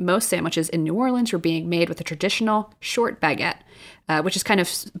point, most sandwiches in New Orleans were being made with a traditional short baguette, which is kind of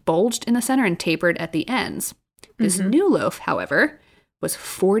bulged in the center and tapered at the ends. This new loaf, however, was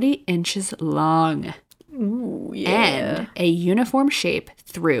 40 inches long. Ooh, yeah. And a uniform shape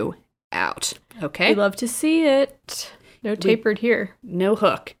throughout. Okay? We love to see it. No tapered here. No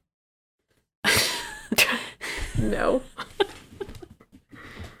hook. No.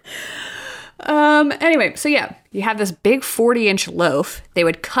 Anyway, so yeah, you have this big 40-inch loaf. They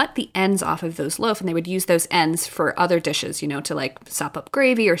would cut the ends off of those loaf, and they would use those ends for other dishes, you know, to like sop up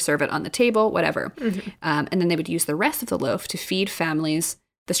gravy or serve it on the table, whatever. Mm-hmm. And then they would use the rest of the loaf to feed families,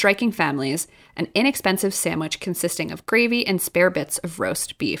 the striking families, an inexpensive sandwich consisting of gravy and spare bits of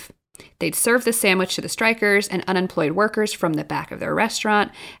roast beef. They'd serve the sandwich to the strikers and unemployed workers from the back of their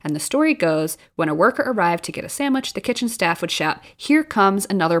restaurant, and the story goes, when a worker arrived to get a sandwich, the kitchen staff would shout, "Here comes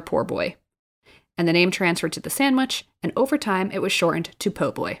another poor boy." And the name transferred to the sandwich, and over time it was shortened to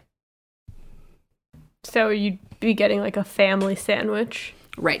Po' Boy. So you'd be getting like a family sandwich.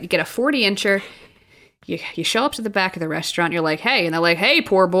 Right, you get a 40-incher, you show up to the back of the restaurant, you're like, hey, and they're like, hey,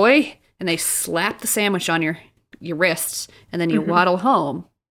 poor boy, and they slap the sandwich on your wrists, and then you waddle home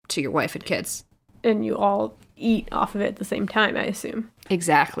to your wife and kids. And you all eat off of it at the same time, I assume.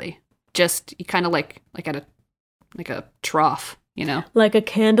 Exactly. Just, you kind of like at a trough, you know? Like a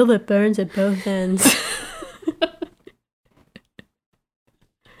candle that burns at both ends.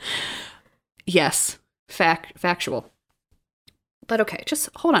 Yes, factual. But okay, just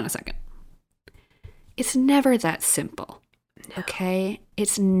hold on a second. It's never that simple, okay?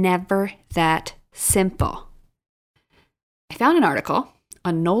 It's never that simple. I found an article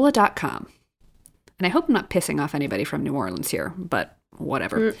on NOLA.com, and I hope I'm not pissing off anybody from New Orleans here, but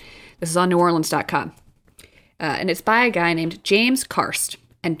whatever. This is on NewOrleans.com. And it's by a guy named James Karst.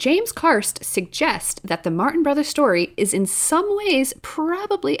 And James Karst suggests that the Martin Brothers story is in some ways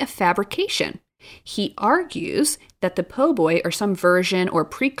probably a fabrication. He argues that the po' boy, or some version or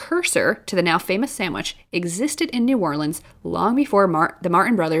precursor to the now famous sandwich, existed in New Orleans long before the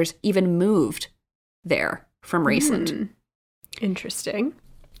Martin Brothers even moved there from Raceland. Interesting.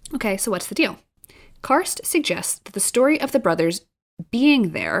 Okay, so what's the deal? Karst suggests that the story of the brothers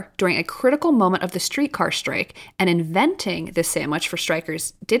being there during a critical moment of the streetcar strike and inventing this sandwich for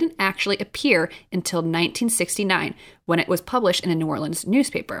strikers didn't actually appear until 1969, when it was published in a New Orleans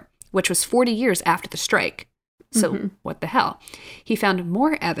newspaper, which was 40 years after the strike. So what the hell? He found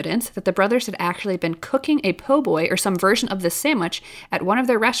more evidence that the brothers had actually been cooking a po' boy or some version of this sandwich at one of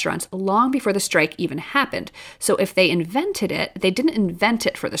their restaurants long before the strike even happened. So if they invented it, they didn't invent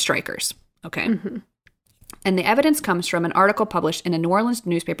it for the strikers. Okay? And the evidence comes from an article published in a New Orleans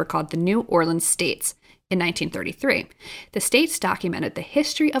newspaper called The New Orleans States in 1933. The States documented the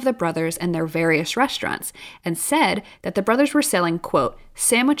history of the brothers and their various restaurants and said that the brothers were selling, quote,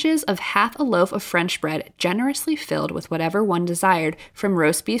 sandwiches of half a loaf of French bread generously filled with whatever one desired, from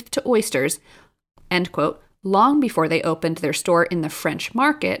roast beef to oysters, end quote, long before they opened their store in the French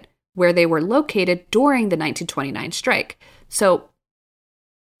Market, where they were located during the 1929 strike. So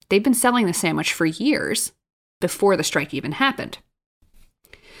they've been selling the sandwich for years before the strike even happened.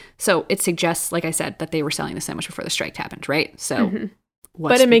 So it suggests, like I said, that they were selling the sandwich before the strike happened, right? So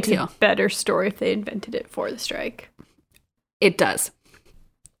what's But it the makes deal? a better story if they invented it for the strike. It does.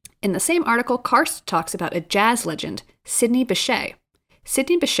 In the same article, Karst talks about a jazz legend, Sidney Bechet.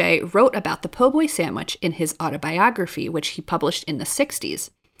 Sidney Bechet wrote about the po' boy sandwich in his autobiography, which he published in the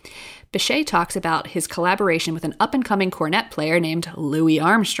 60s. Bechet talks about his collaboration with an up-and-coming cornet player named Louis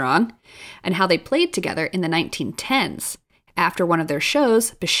Armstrong and how they played together in the 1910s. After one of their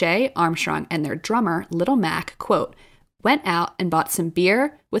shows, Bechet, Armstrong, and their drummer, Little Mac, quote, went out and bought some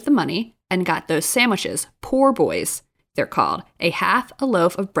beer with the money and got those sandwiches, poor boys, they're called, a half a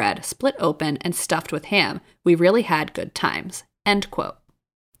loaf of bread split open and stuffed with ham. We really had good times, end quote.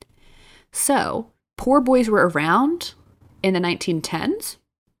 So, poor boys were around in the 1910s?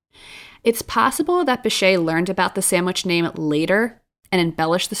 It's possible that Bechet learned about the sandwich name later and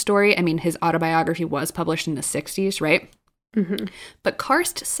embellished the story. I mean, his autobiography was published in the 60s, right? But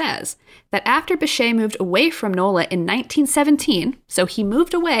Karst says that after Bechet moved away from NOLA in 1917, so he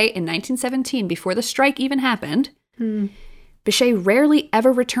moved away in 1917 before the strike even happened, Bechet rarely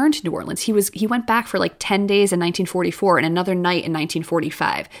ever returned to New Orleans. He went back for like 10 days in 1944 and another night in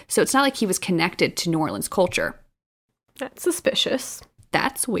 1945. So it's not like he was connected to New Orleans culture. That's suspicious.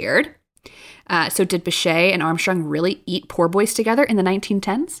 That's weird. So did Bechet and Armstrong really eat poor boys together in the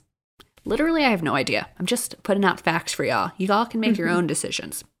 1910s? Literally, I have no idea. I'm just putting out facts for y'all. You all can make your own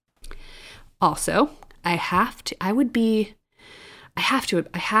decisions. Also, I have to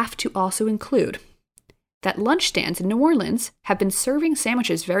also include that lunch stands in New Orleans have been serving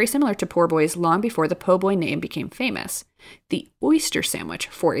sandwiches very similar to poor boys long before the po' boy name became famous. The oyster sandwich,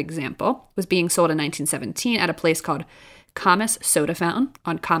 for example, was being sold in 1917 at a place called Comus Soda Fountain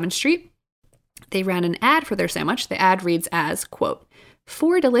on Common Street. They ran an ad for their sandwich. The ad reads as, quote,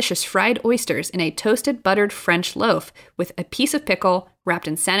 4 delicious fried oysters in a toasted buttered French loaf with a piece of pickle wrapped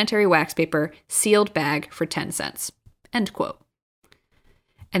in sanitary wax paper, sealed bag for 10 cents, end quote.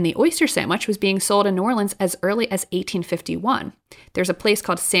 And the oyster sandwich was being sold in New Orleans as early as 1851. There's a place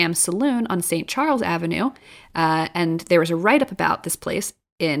called Sam's Saloon on St. Charles Avenue, and there was a write-up about this place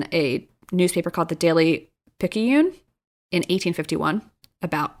in a newspaper called the Daily Picayune in 1851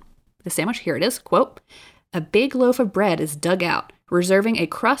 about the sandwich. Here it is, quote, a big loaf of bread is dug out, reserving a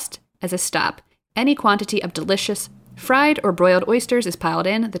crust as a stop. Any quantity of delicious fried or broiled oysters is piled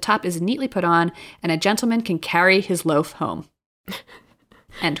in, the top is neatly put on, and a gentleman can carry his loaf home.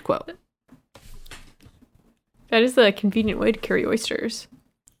 End quote. That is a convenient way to carry oysters.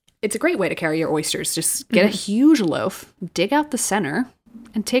 It's a great way to carry your oysters. Just get a huge loaf, dig out the center,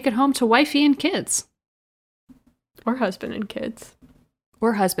 and take it home to wifey and kids. Or husband and kids.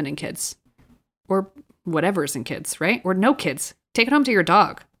 Or husband and kids. Or whatever's in kids, right? Or no kids. Take it home to your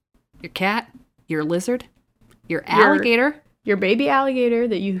dog, your cat, your lizard, your alligator. Your baby alligator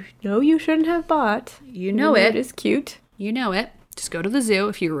that you know you shouldn't have bought. You know it. It is cute. You know it. Just go to the zoo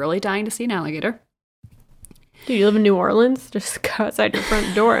if you're really dying to see an alligator. Dude, you live in New Orleans? Just go outside your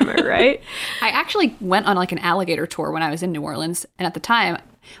front door, am I right? I actually went on like an alligator tour when I was in New Orleans. And at the time,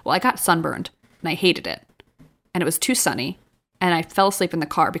 well, I got sunburned and I hated it. And it was too sunny. And I fell asleep in the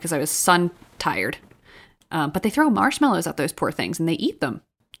car because I was sun tired. But they throw marshmallows at those poor things and they eat them.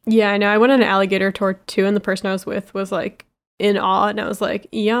 Yeah, I know. I went on an alligator tour too, and the person I was with was like in awe. And I was like,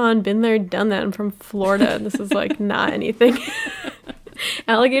 Eon, been there, done that. I'm from Florida. This is like not anything.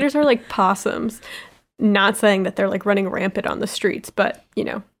 Alligators are like possums. Not saying that they're like running rampant on the streets, but you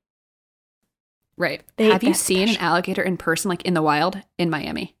know. Right. Have you seen an alligator in person, like in the wild in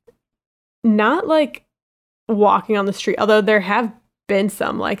Miami? Not like walking on the street, although there have been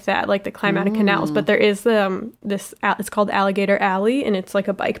some like that, like that climb out of canals. But there is this, it's called Alligator Alley, and it's like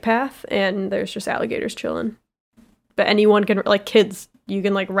a bike path, and there's just alligators chilling. But anyone can, like kids, you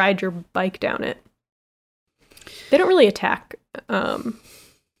can like ride your bike down it. They don't really attack. They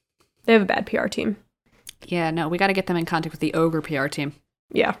have a bad PR team. Yeah, no, we got to get them in contact with the ogre PR team.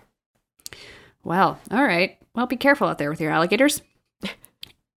 Yeah. Well, all right. Well, be careful out there with your alligators.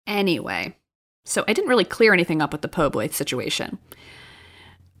 Anyway, so I didn't really clear anything up with the po' boy situation.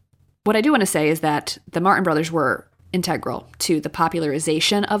 What I do want to say is that the Martin brothers were integral to the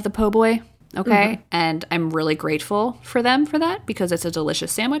popularization of the po' boy, okay? And I'm really grateful for them for that because it's a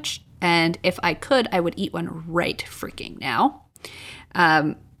delicious sandwich. And if I could, I would eat one right freaking now.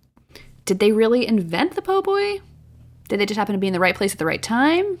 Did they really invent the po' boy? Did they just happen to be in the right place at the right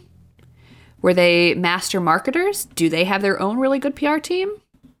time? Were they master marketers? Do they have their own really good PR team?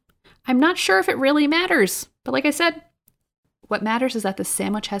 I'm not sure if it really matters. But like I said, what matters is that the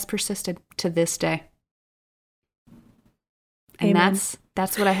sandwich has persisted to this day. And Amen.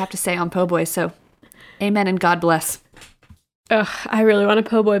 that's what I have to say on po' boy. So amen and God bless. Ugh, I really want a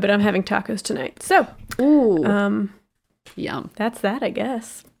po' boy, but I'm having tacos tonight. So, Ooh. Yum. That's that, I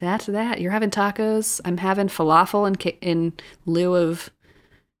guess. That's that. You're having tacos. I'm having falafel in lieu of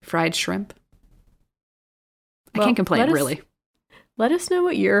fried shrimp. I can't complain, really. Let us know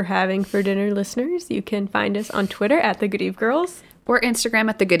what you're having for dinner, listeners. You can find us on Twitter at The Good Eve Girls. Or Instagram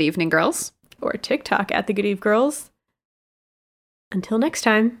at The Good Evening Girls. Or TikTok at The Good Eve Girls. Until next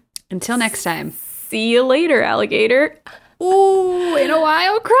time. Until next time. See you later, alligator. Ooh, in a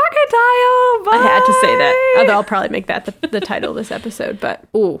while, crocodile. Bye. I had to say that. Although I'll probably make that the title of this episode. But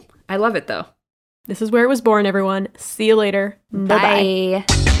ooh, I love it, though. This is where it was born, everyone. See you later. Bye-bye.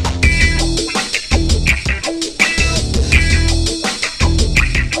 Bye.